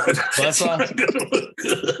to look good. That's all. It's not going to look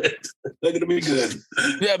good. It's not going to be good.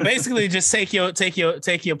 Yeah, basically, just take your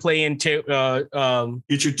play-in. Get your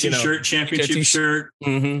T-shirt, championship shirt.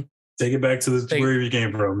 Mm-hmm. Take it back to wherever you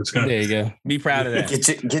came from. There you go. Be proud of that.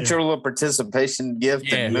 Get your little participation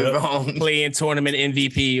gift and move on. Play-in tournament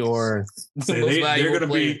MVP or they're going to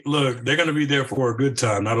be. Look, they're going to be there for a good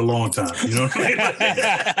time, not a long time. You know what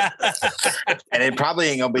I mean? And it probably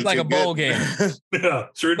ain't going to be like too a bowl game. Yeah,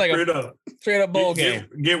 straight up bowl game.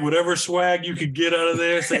 Get whatever swag you could get out of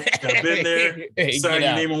there. Say, I've been there. Sign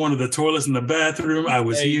your name on one of the toilets in the bathroom. I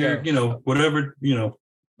was here. Whatever.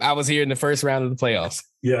 I was here in the first round of the playoffs.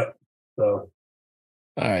 Yeah. So,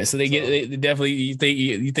 all right. So they definitely. You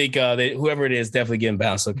think that whoever it is definitely getting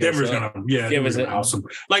bounced. Okay, Denver's gonna awesome.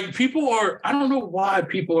 Like people are. I don't know why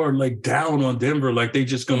people are like down on Denver. Like they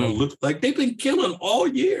just gonna look like they've been killing all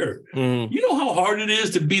year. You know how hard it is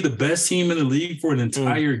to be the best team in the league for an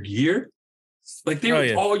entire year. Like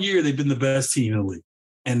all year they've been the best team in the league,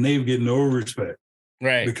 and they've get no respect,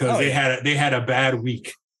 right? Because they had a bad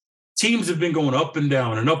week. Teams have been going up and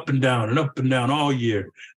down and up and down and up and down all year.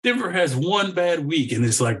 Denver has one bad week, and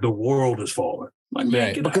it's like the world is falling. Like,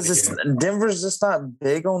 man, because Denver's just not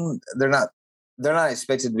big on. They're not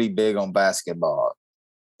expected to be big on basketball.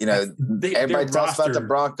 Everybody talks about the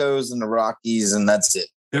Broncos and the Rockies, and that's it.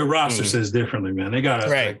 Their roster says differently, man. They got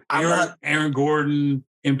Aaron Gordon,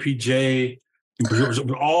 MPJ.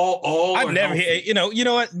 All. I've never hear. You know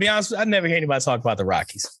what? To be honest, I've never heard anybody talk about the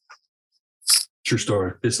Rockies. True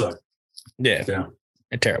story. They suck. Yeah. They're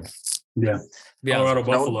terrible. Yeah. Colorado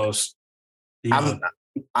Buffaloes. I'm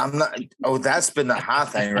not. Oh, that's been the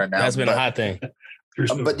hot thing right now. That's been a hot thing.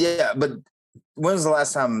 But when's the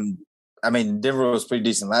last time? I mean, Denver was pretty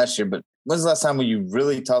decent last year, but when's the last time when you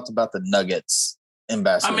really talked about the Nuggets in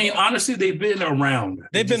basketball? I mean, honestly, they've been around.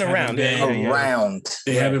 They've been around. They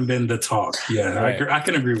haven't been the talk. Yeah, right. I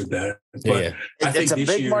can agree with that. But I think it's a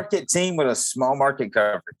big market team with a small market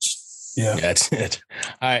coverage. Yeah, that's it.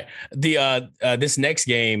 All right. This next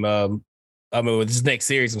game, this next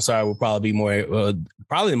series, I'm sorry, will probably be more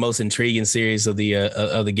probably the most intriguing series of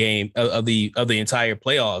the game of the entire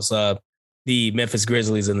playoffs. The Memphis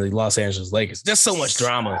Grizzlies and the Los Angeles Lakers. There's so much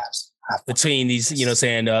drama between these,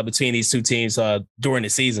 between these two teams during the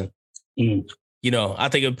season. I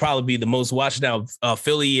think it would probably be the most watched now.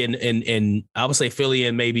 Philly and I would say Philly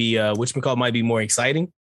and maybe whatchamacallit might be more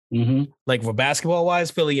exciting. Like for basketball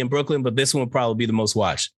wise, Philly and Brooklyn, but this one would probably be the most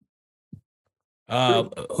watched.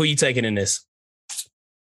 Who you taking in this?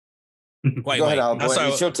 Go ahead,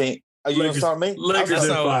 it's your team. Are you going to start me? Lakers in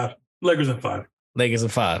 5. Lakers in 5. Lakers in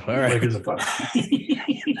 5. All right. Lakers in 5.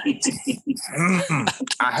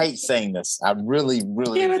 I hate saying this. I really,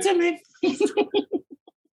 really give it to me.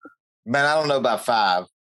 Man, I don't know about 5,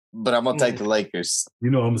 but I'm going to take the Lakers.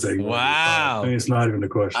 I'm going to take wow. It's not even a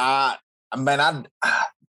question. I'm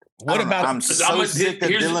so sick of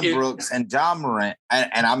Dylan Brooks and John Morant,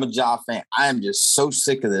 and I'm a Ja fan. I am just so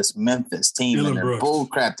sick of this Memphis team and their bull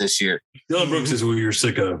crap this year. Dylan Brooks is who you're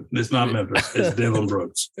sick of. It's not Memphis. It's Dylan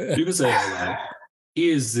Brooks. You can say that.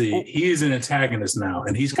 He is an antagonist now,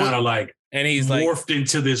 and he's kind of he's morphed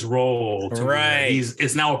into this role. Right.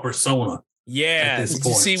 It's now a persona. Yeah. At this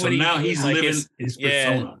point. See what now he's living his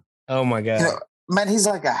persona. Oh my God. Man, he's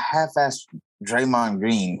like a half-assed Draymond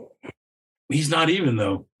Green. He's not even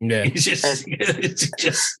though. Yeah. He's just,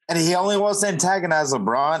 and he only wants to antagonize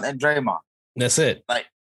LeBron and Draymond. That's it. Like,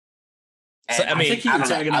 so, I think he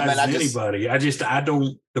antagonizes anybody. I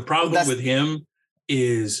don't. The problem with him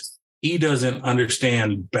is he doesn't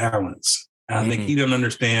understand balance. I think he doesn't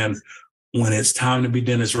understand when it's time to be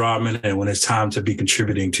Dennis Rodman and when it's time to be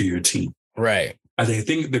contributing to your team. Right. I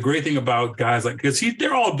think the great thing about guys like, because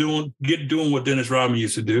they're all doing what Dennis Rodman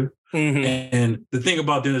used to do. Mm-hmm. And the thing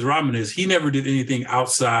about Dennis Rodman is he never did anything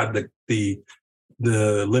outside the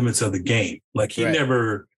limits of the game. Like he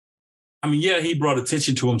never, I mean, yeah, he brought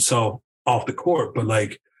attention to himself off the court, but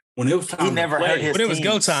like when it was time, he never hurt his when it was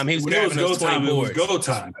go time, he was grabbing those 20 boards. It was go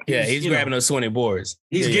time. Yeah, he's grabbing those 20 boards.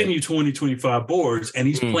 He's getting you 20, 25 boards, and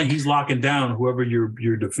he's playing. He's locking down whoever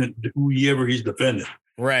whoever he's defending.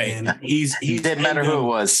 Right, and he didn't matter who it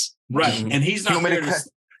was. Right, and he's not there.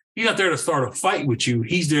 He's not there to start a fight with you.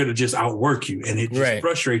 He's there to just outwork you, and it just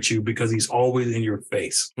frustrates you because he's always in your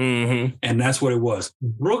face. Mm-hmm. And that's what it was.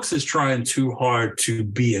 Brooks is trying too hard to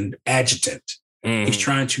be an adjutant. Mm-hmm. He's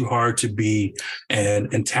trying too hard to be an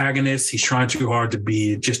antagonist. He's trying too hard to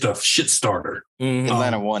be just a shit starter. Mm-hmm.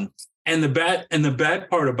 Atlanta won. And the bad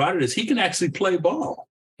part about it is he can actually play ball.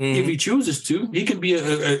 Mm-hmm. If he chooses to, he can be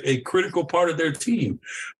a critical part of their team.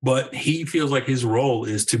 But he feels like his role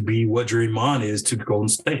is to be what Draymond is to Golden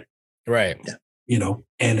State. Right. You know,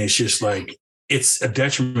 and it's just like, it's a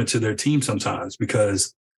detriment to their team sometimes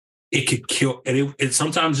because it could kill. And it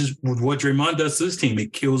sometimes is with what Draymond does to his team,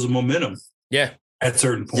 it kills the momentum. Yeah. At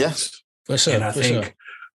certain points. Yes. For sure. And I think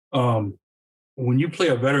when you play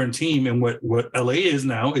a veteran team, and what LA is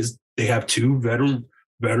now is they have two veteran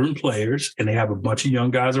players and they have a bunch of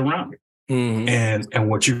young guys around it. Mm-hmm. And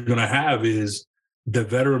what you're going to have is the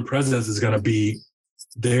veteran presence is going to be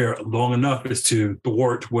there long enough as to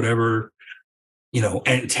thwart whatever,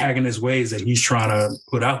 antagonist ways that he's trying to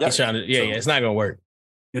put out there. It's not going to work.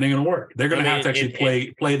 It ain't going to work. They're going to have to actually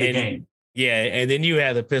play the game. Yeah, and then you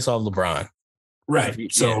had to piss off LeBron.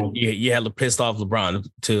 Right. So you had to piss off LeBron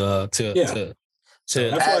to that's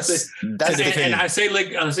and I say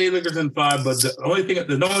Lakers in 5, but the only thing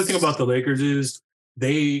about the Lakers is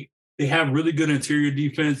they have really good interior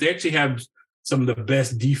defense. They actually have some of the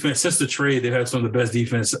best defense since the trade. They've had some of the best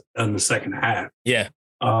defense in the second half. Yeah.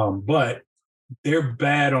 But they're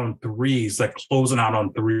bad on threes, like closing out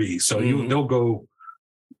on threes. So they'll go,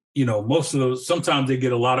 most of those, sometimes they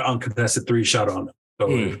get a lot of uncontested 3 shot on them. So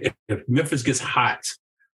if Memphis gets hot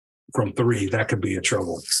from 3, that could be a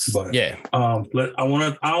trouble. But I don't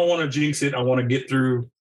want to jinx it. I want to get through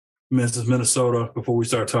Minnesota before we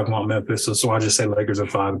start talking about Memphis. So I just say Lakers in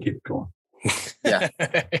 5 and keep it going. Yeah,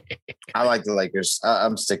 I like the Lakers.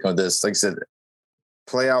 I'm sticking with this. Like I said,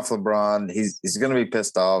 playoff LeBron. He's going to be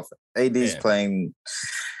pissed off. AD's playing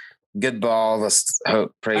good ball. Let's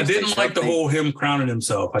hope. I didn't like the whole him crowning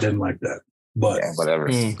himself. I didn't like that. But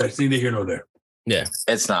whatever. That's neither here nor there. Yeah,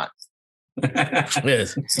 it's not.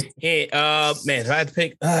 Yes. Hey, man, if I had to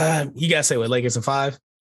pick, you gotta say what, Lakers in 5?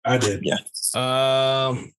 I did. Yeah.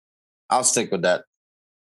 I'll stick with that.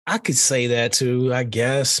 I could say that too, I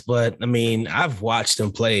guess, but I mean, I've watched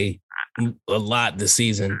them play a lot this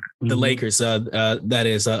season. The Lakers, that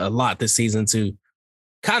is a lot this season to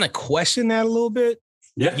kind of question that a little bit.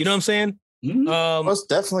 Yeah, you know what I'm saying? Most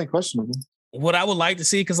definitely questionable. What I would like to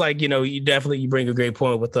see, because you bring a great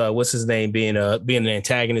point with what's his name being an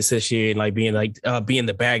antagonist this year and being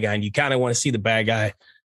the bad guy, and you kind of want to see the bad guy.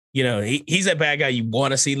 He's that bad guy you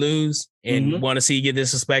want to see lose and want to see get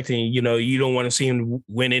disrespected. And, you don't want to see him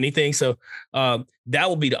win anything. So that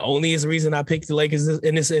will be the only reason I picked the Lakers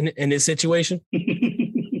in this situation.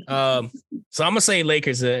 So I'm gonna say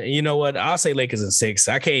Lakers. You know what? I'll say Lakers in 6.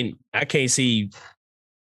 I can't see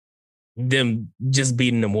them just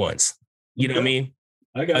beating them once. You know what I mean?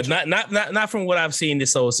 I got you. Not from what I've seen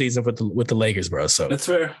this whole season with the Lakers, bro. So that's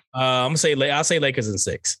fair. I'll say Lakers in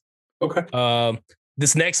 6. Okay.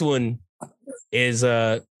 This next one is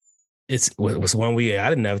it was one I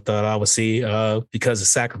didn't ever thought I would see because of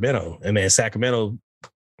Sacramento. And man, Sacramento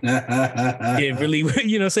it really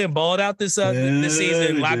balled out this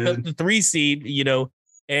season, locked up the 3 seed,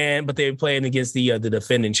 but they're playing against the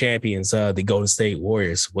defending champions, the Golden State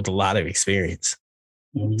Warriors, with a lot of experience.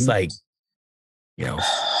 It's like, the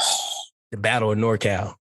battle of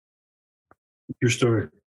NorCal. Your story.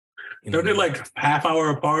 They're like half hour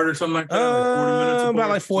apart or something like that? Like 40 minutes apart, about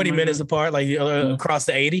like 40 minutes apart, like across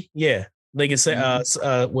the 80. Yeah. Lincoln,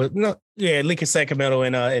 Lincoln, Sacramento,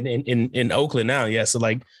 and in Oakland now. Yeah. So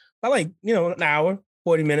like, an hour,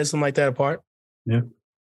 40 minutes, something like that apart. Yeah.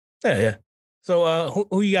 Yeah. So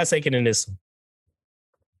who you guys taking in this?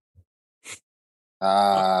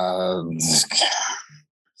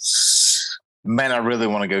 Man, I really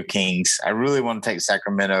want to go Kings. I really want to take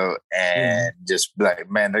Sacramento and just be like,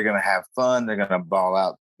 man, they're going to have fun. They're going to ball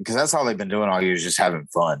out because that's all they've been doing all year is just having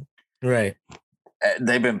fun. Right.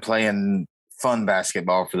 They've been playing fun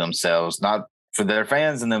basketball for themselves, not for their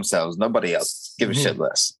fans and themselves. Nobody else give a shit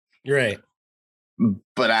less. Right.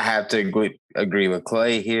 But I have to agree with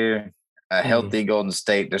Clay here. A healthy Golden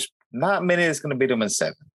State, there's not many that's going to beat them in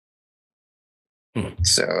 7.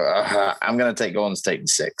 So I'm going to take Golden State in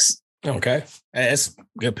 6. Okay. That's a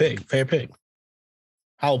good pick. Fair pick.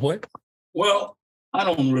 Hollowpoint? Well, I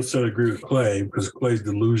don't necessarily agree with Clay because Clay's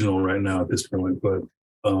delusional right now at this point, but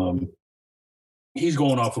he's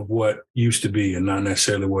going off of what used to be and not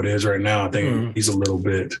necessarily what is right now. I think he's a little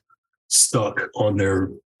bit stuck on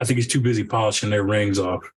I think he's too busy polishing their rings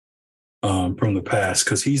off from the past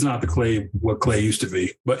because he's not what Clay used to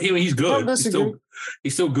be. But he's good.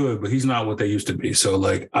 He's still good, but he's not what they used to be. So,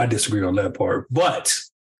 like, I disagree on that part. But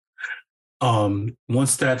a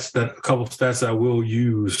couple stats I will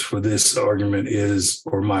use for this argument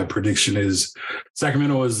or my prediction is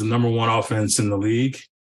Sacramento is the number 1 offense in the league,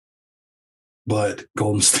 but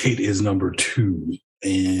Golden State is number 2.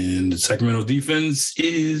 And Sacramento's defense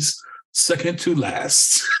is second to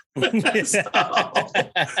last. So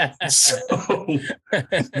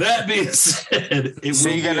that being said,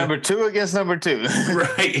 you got number 2 against number 2,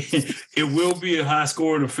 right? It will be a high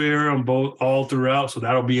scoring affair on all throughout, so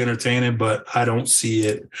that'll be entertaining. But I don't see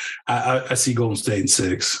it. I see Golden State in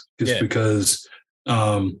 6 just because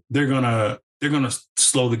they're gonna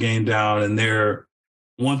slow the game down, and they're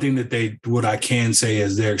one thing that what I can say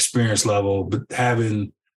is their experience level, but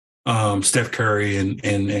having Steph Curry and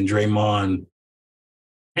Draymond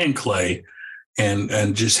and Clay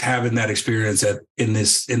and just having that experience in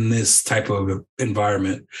this type of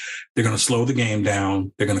environment, they're going to slow the game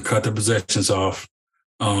down. They're going to cut the possessions off.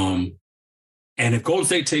 And if Golden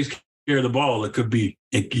State takes care of the ball, they could be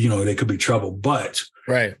trouble. But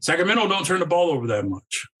Sacramento don't turn the ball over that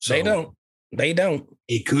much. So They don't.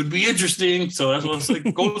 It could be interesting. So that's what I'm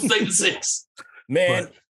saying. Golden State in 6. Man,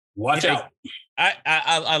 but watch out.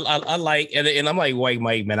 I like, and I'm like White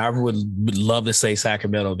Mike, man. I would love to say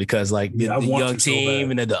Sacramento because like the young team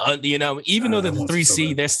so and even though they're the 3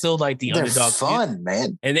 seed, they're still like the underdog. Fun,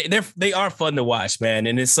 man, and they are fun to watch, man.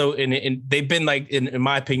 And it's so and they've been like, in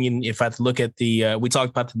my opinion, if I have to look at we talked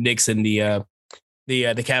about the Knicks and the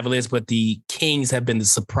Cavaliers, but the Kings have been the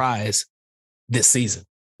surprise this season.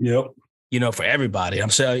 Yep, for everybody. I'm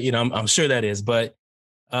sure I'm sure that is, but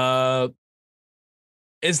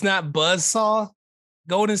it's not buzzsaw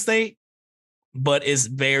Golden State, but it's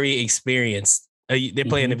very experienced. They're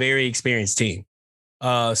playing a very experienced team.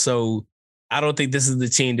 So I don't think this is the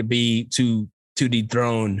team to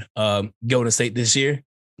dethrone Golden State this year,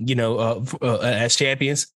 as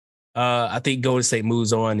champions. I think Golden State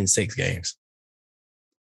moves on in 6 games.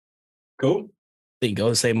 Cool. I think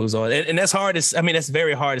Golden State moves on. And that's hard. That's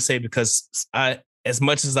very hard to say because as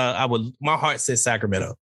much as I would, my heart says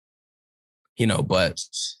Sacramento. But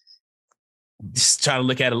just trying to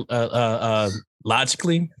look at it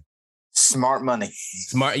logically. Smart money.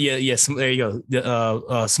 Smart, yeah. There you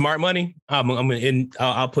go. Smart money.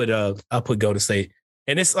 I'll put Golden State,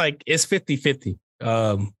 and it's like it's 50-50.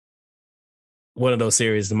 One of those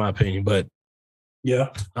series, in my opinion. But yeah,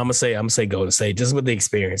 I'm gonna say Golden State just with the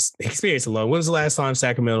experience. The experience alone. When was the last time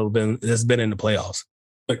Sacramento has been in the playoffs?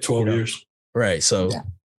 Like 12 years. Right. So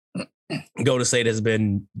Golden State has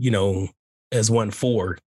been, has won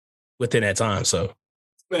 4 within that time. So,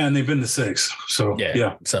 and they've been to 6. So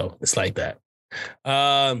yeah. So it's like that.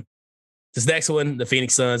 This next one, the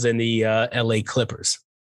Phoenix Suns and the LA Clippers.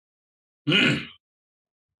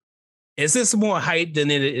 Is this more hype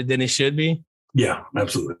than it should be? Yeah,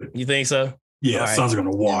 absolutely. You think so? Yeah, Suns are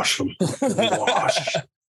going to wash them.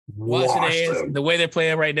 Wash them. The way they're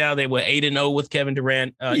playing right now, they were 8-0 with Kevin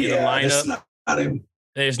Durant in the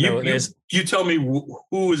lineup. You tell me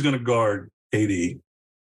who is going to guard AD?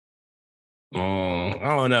 I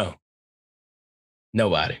don't know.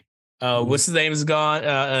 Nobody. What's his name is gone?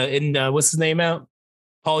 What's his name out?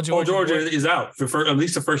 Paul George. Paul George is out for at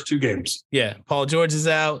least the first 2 games. Yeah, Paul George is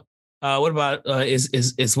out. What about is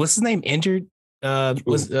what's his name injured?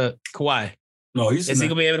 Was Kawhi? No, is he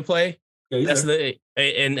gonna be able to play? Yeah, that's there.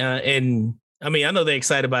 And I mean, I know they're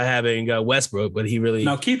excited about having Westbrook, but he really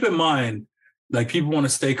now keep in mind, like people want to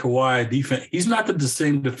stay Kawhi defense. He's not the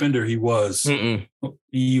same defender he was. He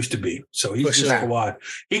used to be. So he's just Kawhi.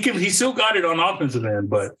 He still got it on offensive end,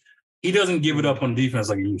 but he doesn't give it up on defense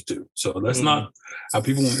like he used to. So that's not how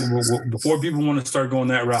people, before people want to start going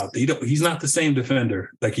that route, he's not the same defender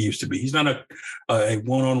like he used to be. He's not a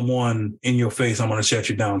one-on-one in your face, I'm going to shut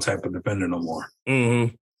you down type of defender no more.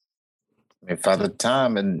 Mm-hmm. And Father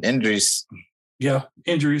Time and injuries. Yeah,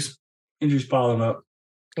 injuries piling up.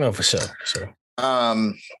 Oh, for sure.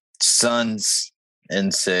 Suns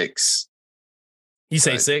in 6. You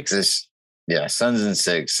say 6? Yeah, Suns in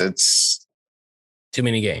 6. It's too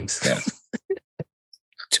many games. Yeah.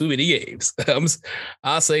 Too many games. I'm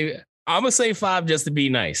gonna say 5 just to be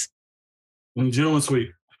nice. Gentleman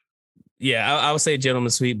sweep. Yeah, I would say gentleman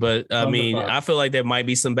sweep, but I mean, I feel like there might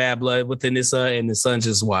be some bad blood within this, and the Suns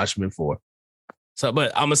just watched me for. So,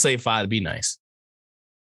 but I'm gonna say 5 to be nice.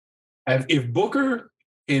 If Booker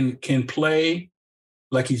can play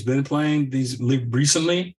like he's been playing these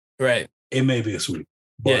recently, right? It may be a sweep.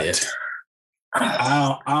 But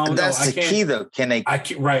I don't That's know. That's the key, though. I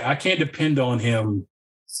can't depend on him.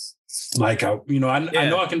 Like I know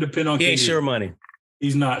I can depend on. He ain't sure money.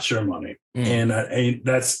 He's not sure money, and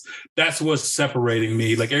that's what's separating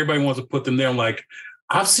me. Like everybody wants to put them there. I'm like,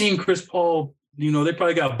 I've seen Chris Paul. They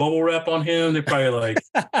probably got bubble wrap on him. They're probably like,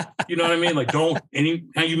 you know what I mean? Like, how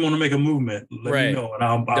you want to make a movement? Let me know, and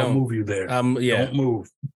I'll move you there. Don't move.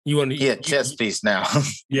 You want to chest piece now?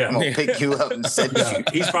 Yeah, I'm gonna pick you up and set you.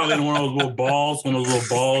 He's probably in one of those little balls,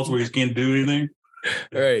 where he can't do anything.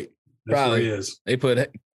 Right, that's probably where he is. They put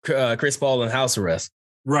Chris Paul in house arrest.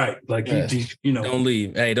 Right, like don't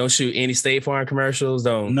leave. Hey, don't shoot any State Farm commercials.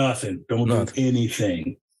 Don't do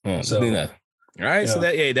anything. So do nothing. All right, so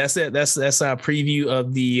that's it. That's our preview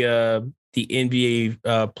of the NBA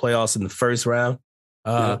playoffs in the first round.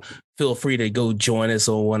 Feel free to go join us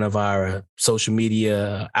on one of our social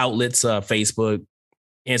media outlets, Facebook,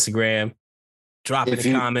 Instagram. Drop in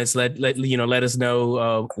the comments. Let us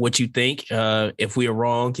know what you think. If we are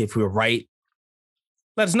wrong, if we are right,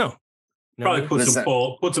 let us know. Probably put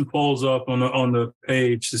some polls up on the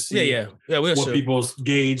page to see what people's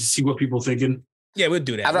gauge, see what people thinking. Yeah, we'll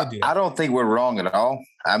do that. I don't think we're wrong at all.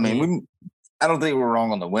 I mean, I don't think we're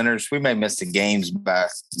wrong on the winners. We may miss the games by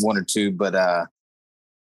 1 or 2, but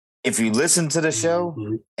if you listen to the show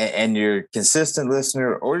and you're a consistent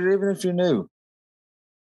listener, or even if you're new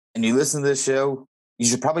and you listen to this show, you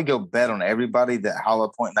should probably go bet on everybody that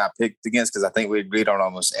Hollowpoint not picked against, because I think we agreed on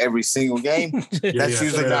almost every single game. That's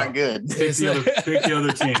usually not good. Pick the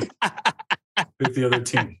other team. Pick the other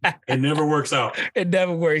team. It never works out. It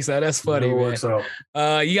never works out. That's funny. It never works out.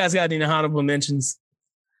 You guys got any honorable mentions?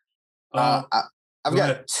 I've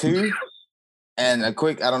got 2. And a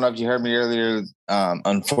quick, I don't know if you heard me earlier.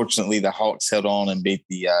 Unfortunately, the Hawks held on and beat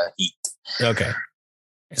the Heat. Okay.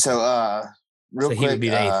 So real quick. He would be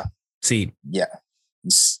the 8th seed. Yeah.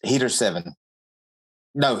 Heat or 7.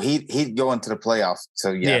 No, he'd go into the playoff.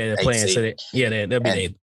 So they're playing. So they'll be the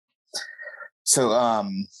 8th. So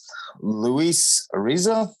Luis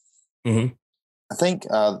Ariza, I think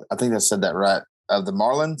I said that right. Of the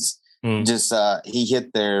Marlins, just he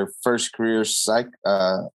hit their first career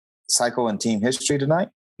cycle in team history tonight.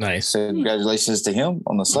 Nice. So congratulations to him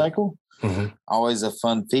on the cycle. Always a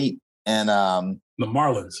fun feat. And the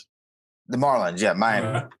Marlins, yeah,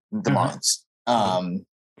 Miami, the Marlins.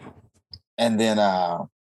 And then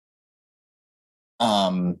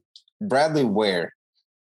Bradley Ware,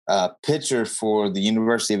 pitcher for the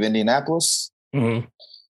University of Indianapolis.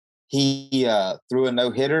 He threw a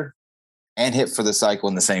no-hitter and hit for the cycle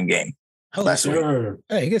in the same game. Last week.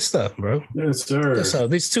 Hey, good stuff, bro. Yes, sir. Good stuff.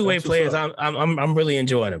 These two-way players, I'm really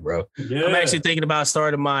enjoying it, bro. Yeah. I'm actually thinking about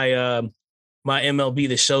starting my my MLB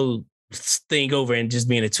The Show thing over and just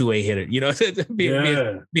being a two-way hitter. Be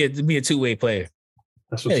a two-way player.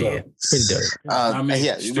 That's what's up. Pretty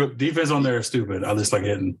dope. Defense on there is stupid. I just like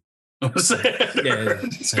hitting. I can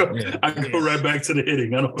go right back to the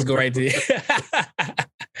hitting. Let's go right to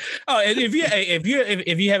Oh, and if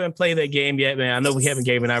you haven't played that game yet, man, I know we haven't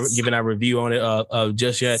given our review on it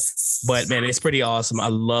just yet, but man, it's pretty awesome. I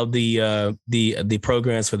love the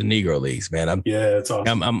programs for the Negro Leagues, man. it's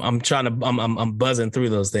awesome. I'm buzzing through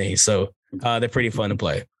those things, so they're pretty fun to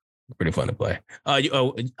play.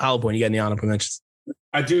 Hollowpoint, you got any honorable mentions?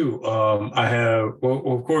 I do. I have. Well,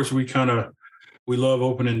 of course, we love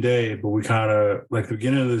opening day, but we kind of like the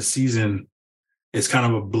beginning of the season. It's kind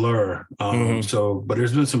of a blur. But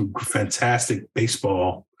there's been some fantastic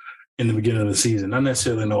baseball in the beginning of the season. Not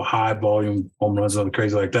necessarily no high volume home runs or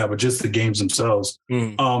crazy like that, but just the games themselves.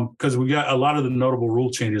 Because we got a lot of the notable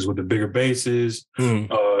rule changes with the bigger bases,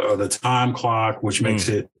 or the time clock, which makes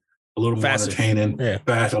it a little more entertaining,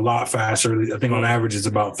 fast, a lot faster. I think on average it's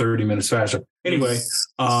about 30 minutes faster. Anyway,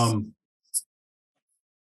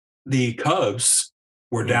 the Cubs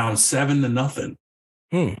were down 7-0.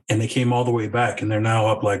 And they came all the way back, and they're now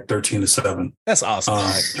up like 13-7. That's awesome.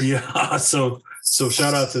 Yeah. So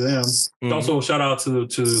shout out to them. Also, shout out to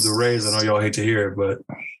the Rays. I know y'all hate to hear it, but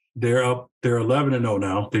they're up. They're 11-0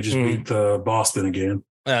 now. They just beat Boston again.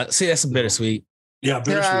 See, that's bittersweet. Yeah,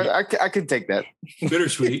 bittersweet. Yeah, I could take that.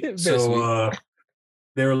 Bittersweet. Bittersweet. So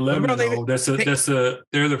they're 11-0.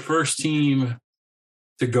 They're the first team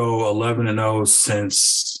to go 11-0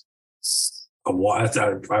 since a while.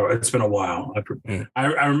 It's been a while.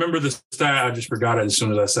 I remember the stat. I just forgot it as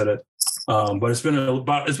soon as I said it. But it's been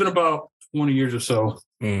about 20 years or so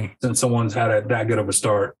since someone's had that good of a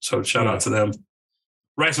start. So shout out to them.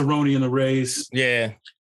 Rice-A-Roni and the Rays. Yeah.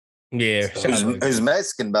 Yeah. Who's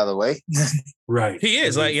Mexican, by the way. Right. He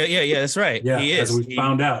is. Yeah, that's right. Yeah, he is. As we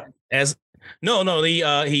found out.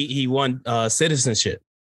 He won citizenship.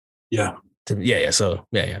 Yeah. So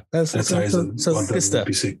that's good stuff.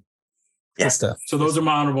 Yeah. Good stuff. So those are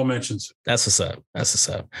my honorable mentions. That's what's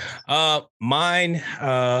up. Mine,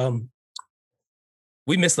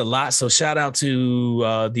 we missed a lot. So shout out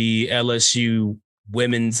to the LSU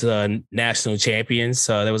women's national champions.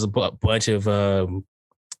 There was a bunch of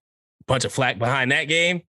flack behind that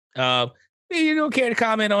game. You don't care to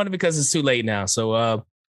comment on it because it's too late now. So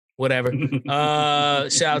whatever.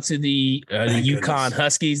 Shout out to the UConn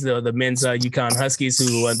Huskies, the men's UConn Huskies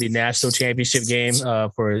who won the national championship game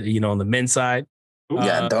for on the men's side.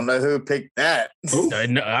 Yeah, I don't know who picked that. I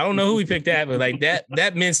don't know who we picked that, but like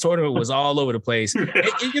that men's tournament was all over the place. And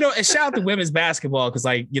shout out to women's basketball because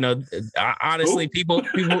honestly, people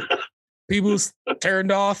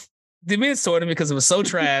turned off the men's tournament because it was so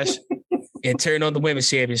trash. And turned on the women's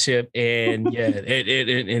championship, and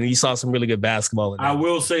and you saw some really good basketball. I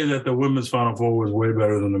will say that the women's Final Four was way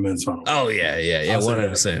better than the men's Final Four. Oh yeah,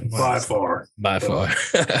 100%, by far.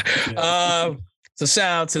 So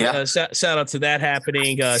shout out to that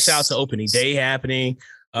happening. Shout out to opening day happening.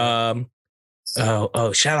 Shout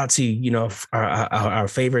out to our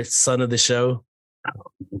favorite son of the show.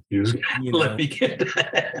 Let me get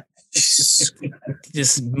that.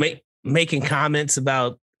 Just making comments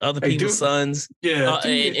about other people's sons. Yeah.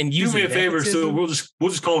 And do me a favor. So we'll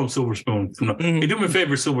just call him Silver Spoon. Hey, do me a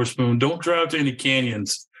favor, Silver Spoon. Don't drive to any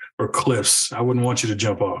canyons or cliffs. I wouldn't want you to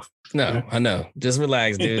jump off. No, yeah. I know. Just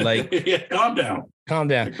relax, dude. Like, calm down.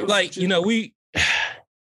 Like, we,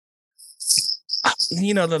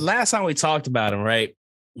 the last time we talked about him, right?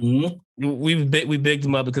 Mm-hmm. We bigged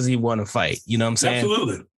him up because he won a fight. You know what I'm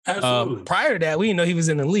saying? Absolutely. Prior to that, we didn't know he was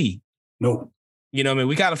in the league. Nope. You know what I mean?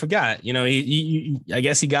 We kind of forgot. He I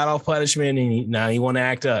guess he got off punishment and now he want to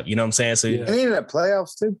act up. You know what I'm saying? So and he in the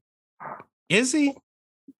playoffs too. Is he?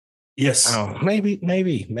 Yes. Oh, maybe.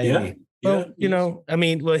 Yeah. Well, I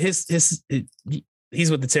mean, well, he's with the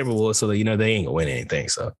Timberwolves, so that they ain't gonna win anything.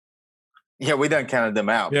 So yeah, we done counted them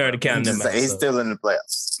out. We already counted them out. He's still in the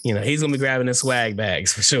playoffs. He's gonna be grabbing the swag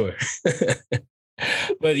bags for sure.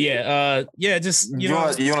 But just you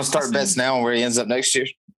want to start bets now on where he ends up next year?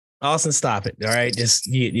 Austin, stop it. All right. Just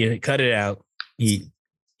you cut it out. You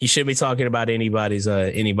shouldn't be talking about anybody's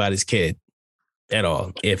kid at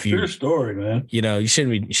all. If you your story, man. You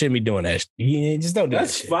shouldn't be doing that. You just don't do that.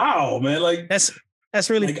 That's foul, man. Like that's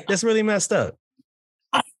really messed up.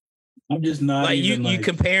 I'm just not like you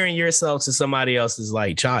comparing yourself to somebody else's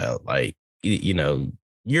child. Like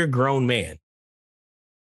you're a grown man.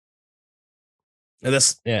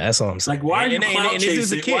 That's all I'm saying. Like, why are you clout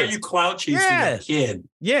chasing? Why are you clout chasing a kid?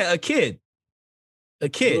 Yeah, a kid.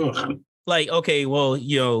 Ugh. Like, okay, well,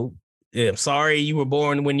 I'm sorry you were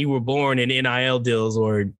born when you were born and NIL deals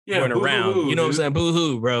weren't around. You know what I'm saying? Boo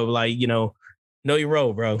hoo, bro. Like, know your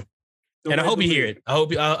role, bro. And I hope you hear it.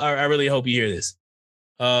 I really hope you hear this.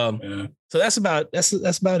 So that's about it.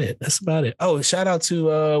 That's about it. Oh, shout out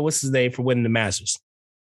to what's his name for winning the Masters?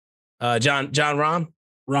 John Rahm.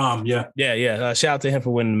 Yeah. Shout out to him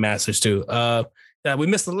for winning the Masters too. We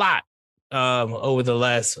missed a lot over the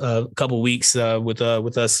last couple weeks with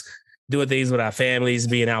us doing things with our families,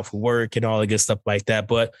 being out for work and all the good stuff like that.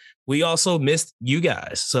 But we also missed you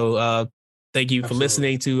guys. So thank you for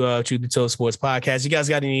listening to Truth Be Told Sports Podcast. You guys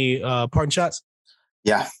got any parting shots?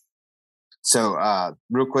 Yeah. So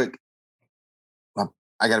real quick,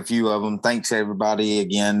 I got a few of them. Thanks everybody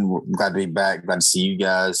again. We're glad to be back. Glad to see you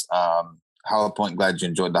guys. Hollowpoint, glad you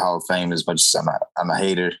enjoyed the Hall of Fame as much as I'm a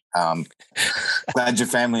hater. Glad your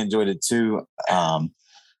family enjoyed it too.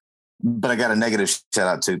 But I got a negative shout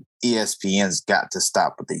out to ESPN's got to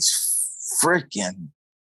stop with these freaking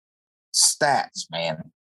stats,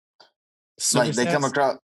 man. Super they come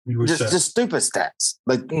across just stupid stats.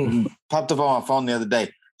 Popped up on my phone the other day.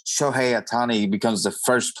 Shohei Ohtani becomes the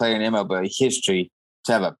first player in MLB history to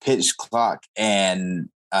to have a pitch clock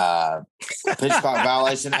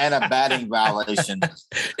violation and a batting violation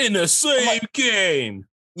in the same game.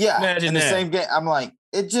 Yeah, imagine in that. The same game. I'm like,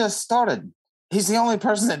 it just started. He's the only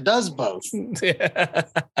person that does both.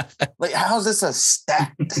 Like, how's this a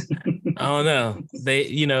stat? I don't know. I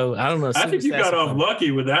don't know. I think you got off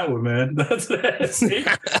lucky with that one, man. That's the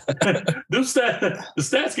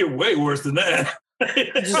stats get way worse than that.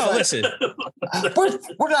 Listen.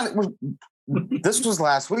 We're not. This was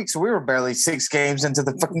last week, so we were barely 6 games into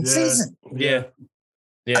the fucking season. Yeah.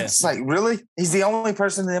 It's like, really? He's the only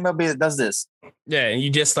person in the MLB that does this. Yeah, and you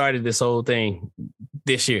just started this whole thing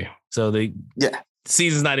this year. So the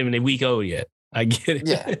season's not even a week old yet. I get it.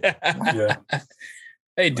 Yeah.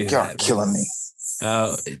 Hey, dude. You're killing me.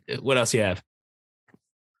 What else you have?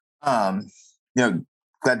 Glad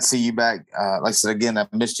to see you back. Like I said, again, I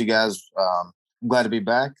missed you guys. I'm glad to be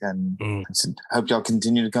back, and I said, hope y'all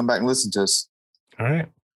continue to come back and listen to us. All right.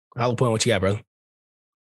 Hollowpoint, what you got, brother?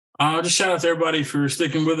 Just shout out to everybody for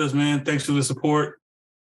sticking with us, man. Thanks for the support.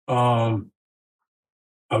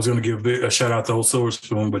 I was going to give a shout out to Old Silver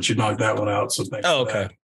Spoon, but you knocked that one out. So thanks. Oh, okay.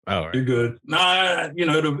 All right. You're good. Nah, it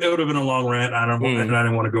would have been a long rant. I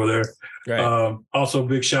didn't want to go there. Right. Also,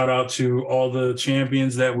 big shout out to all the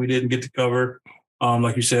champions that we didn't get to cover.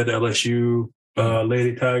 Like you said, LSU,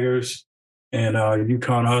 Lady Tigers, and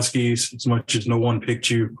UConn Huskies. As much as no one picked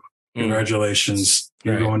you, congratulations.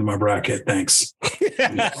 You're going to my bracket. Thanks.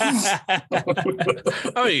 I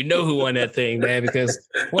don't even know who won that thing, man, because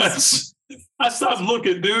I stopped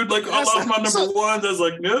looking, dude. Like, I lost my number one. I was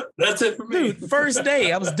like, no, that's it for me. Dude, first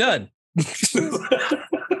day, I was done.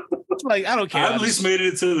 Like, I don't care. I at least made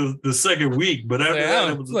it to the second week, but after that, I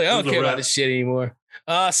don't care about this shit anymore.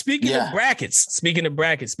 Speaking of brackets,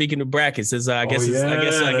 is I guess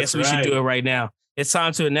we should do it right now. It's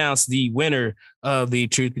time to announce the winner of the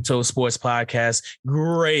Truth Be Told Sports Podcast,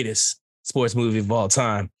 greatest sports movie of all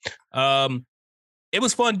time. It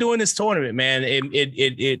was fun doing this tournament, man.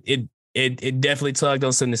 It definitely tugged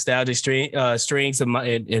on some nostalgic strings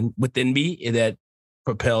and within me that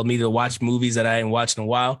propelled me to watch movies that I hadn't watched in a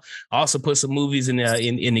while. I also put some movies in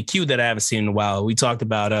the queue that I haven't seen in a while. We talked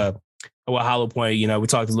about Hollowpoint. We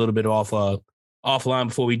talked a little bit offline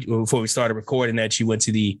before we started recording that you went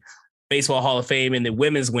to the Baseball Hall of Fame and the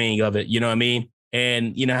women's wing of it. You know what I mean?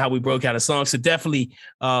 And how we broke out a song. So definitely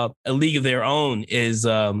A League of Their Own is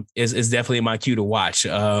definitely my cue to watch.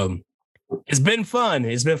 It's been fun,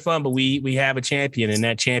 but we have a champion, and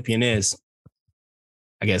that champion is,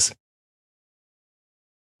 I guess,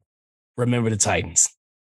 Remember the Titans.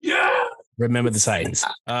 Yeah. Remember the Titans.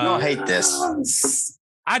 I don't hate this.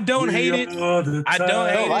 I don't hate it. I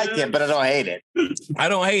don't like it, but I don't hate it. I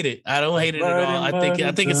don't hate it. I don't hate it at all. I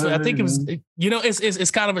think it was,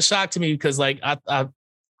 it's kind of a shock to me because like I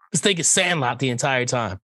was thinking Sandlot the entire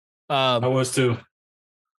time. I was too.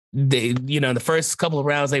 They, the first couple of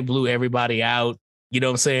rounds they blew everybody out. You know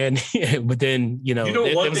what I'm saying? But then there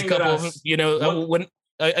was a couple of them. When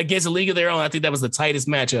against a League of Their Own, I think that was the tightest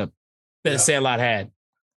matchup that Sandlot had.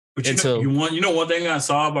 But one thing I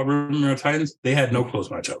saw about Remember the Titans, they had no close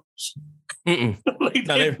matchups. They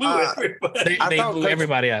blew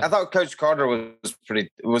everybody out. I thought Coach Carter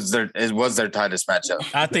was their tightest matchup.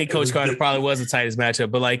 I think Coach Carter probably was the tightest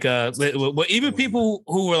matchup, but like even people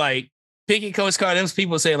who were like picking Coach Carter, those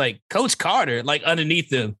people saying like Coach Carter, like underneath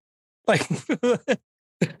them, like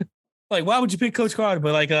like why would you pick Coach Carter?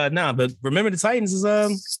 But like but Remember the Titans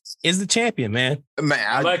is the champion, man. Man,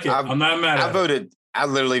 I like it. I'm not mad at it. I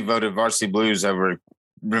literally voted Varsity Blues over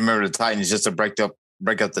Remember the Titans just to break up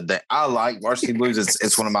the day. I like Varsity Blues.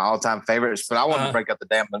 It's one of my all-time favorites, but I want to break up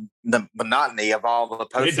the monotony of all the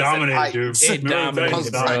posters. It dominated, dude. It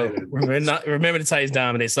dominated. Remember the Titans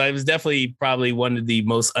dominated. So it was definitely probably one of the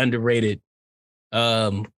most underrated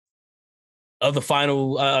of the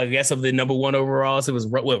final, I guess, of the number one overalls. It was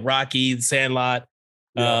with Rocky, Sandlot.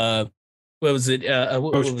 What was it?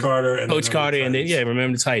 Coach Carter. And then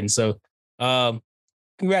Remember the Titans. So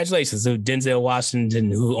congratulations to Denzel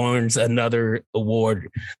Washington, who earns another award,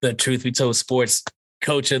 the Truth Be Told Sports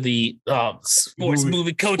Coach of the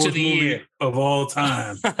Movie Coach of the Year of all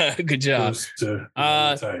time. Good job.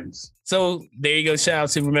 Titans. So there you go. Shout out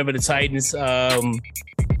to Remember the Titans.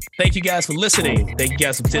 Thank you guys for listening. Thank you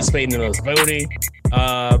guys for participating in us voting.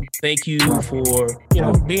 Thank you for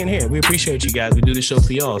being here. We appreciate you guys. We do the show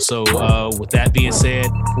for y'all. So with that being said,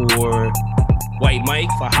 for White Mike,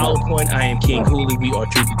 for Hollowpoint, I am King Hooley. We are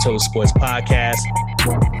Truth Be Told Sports Podcast.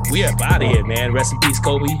 We are out of here, man. Rest in peace,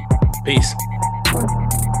 Kobe. Peace.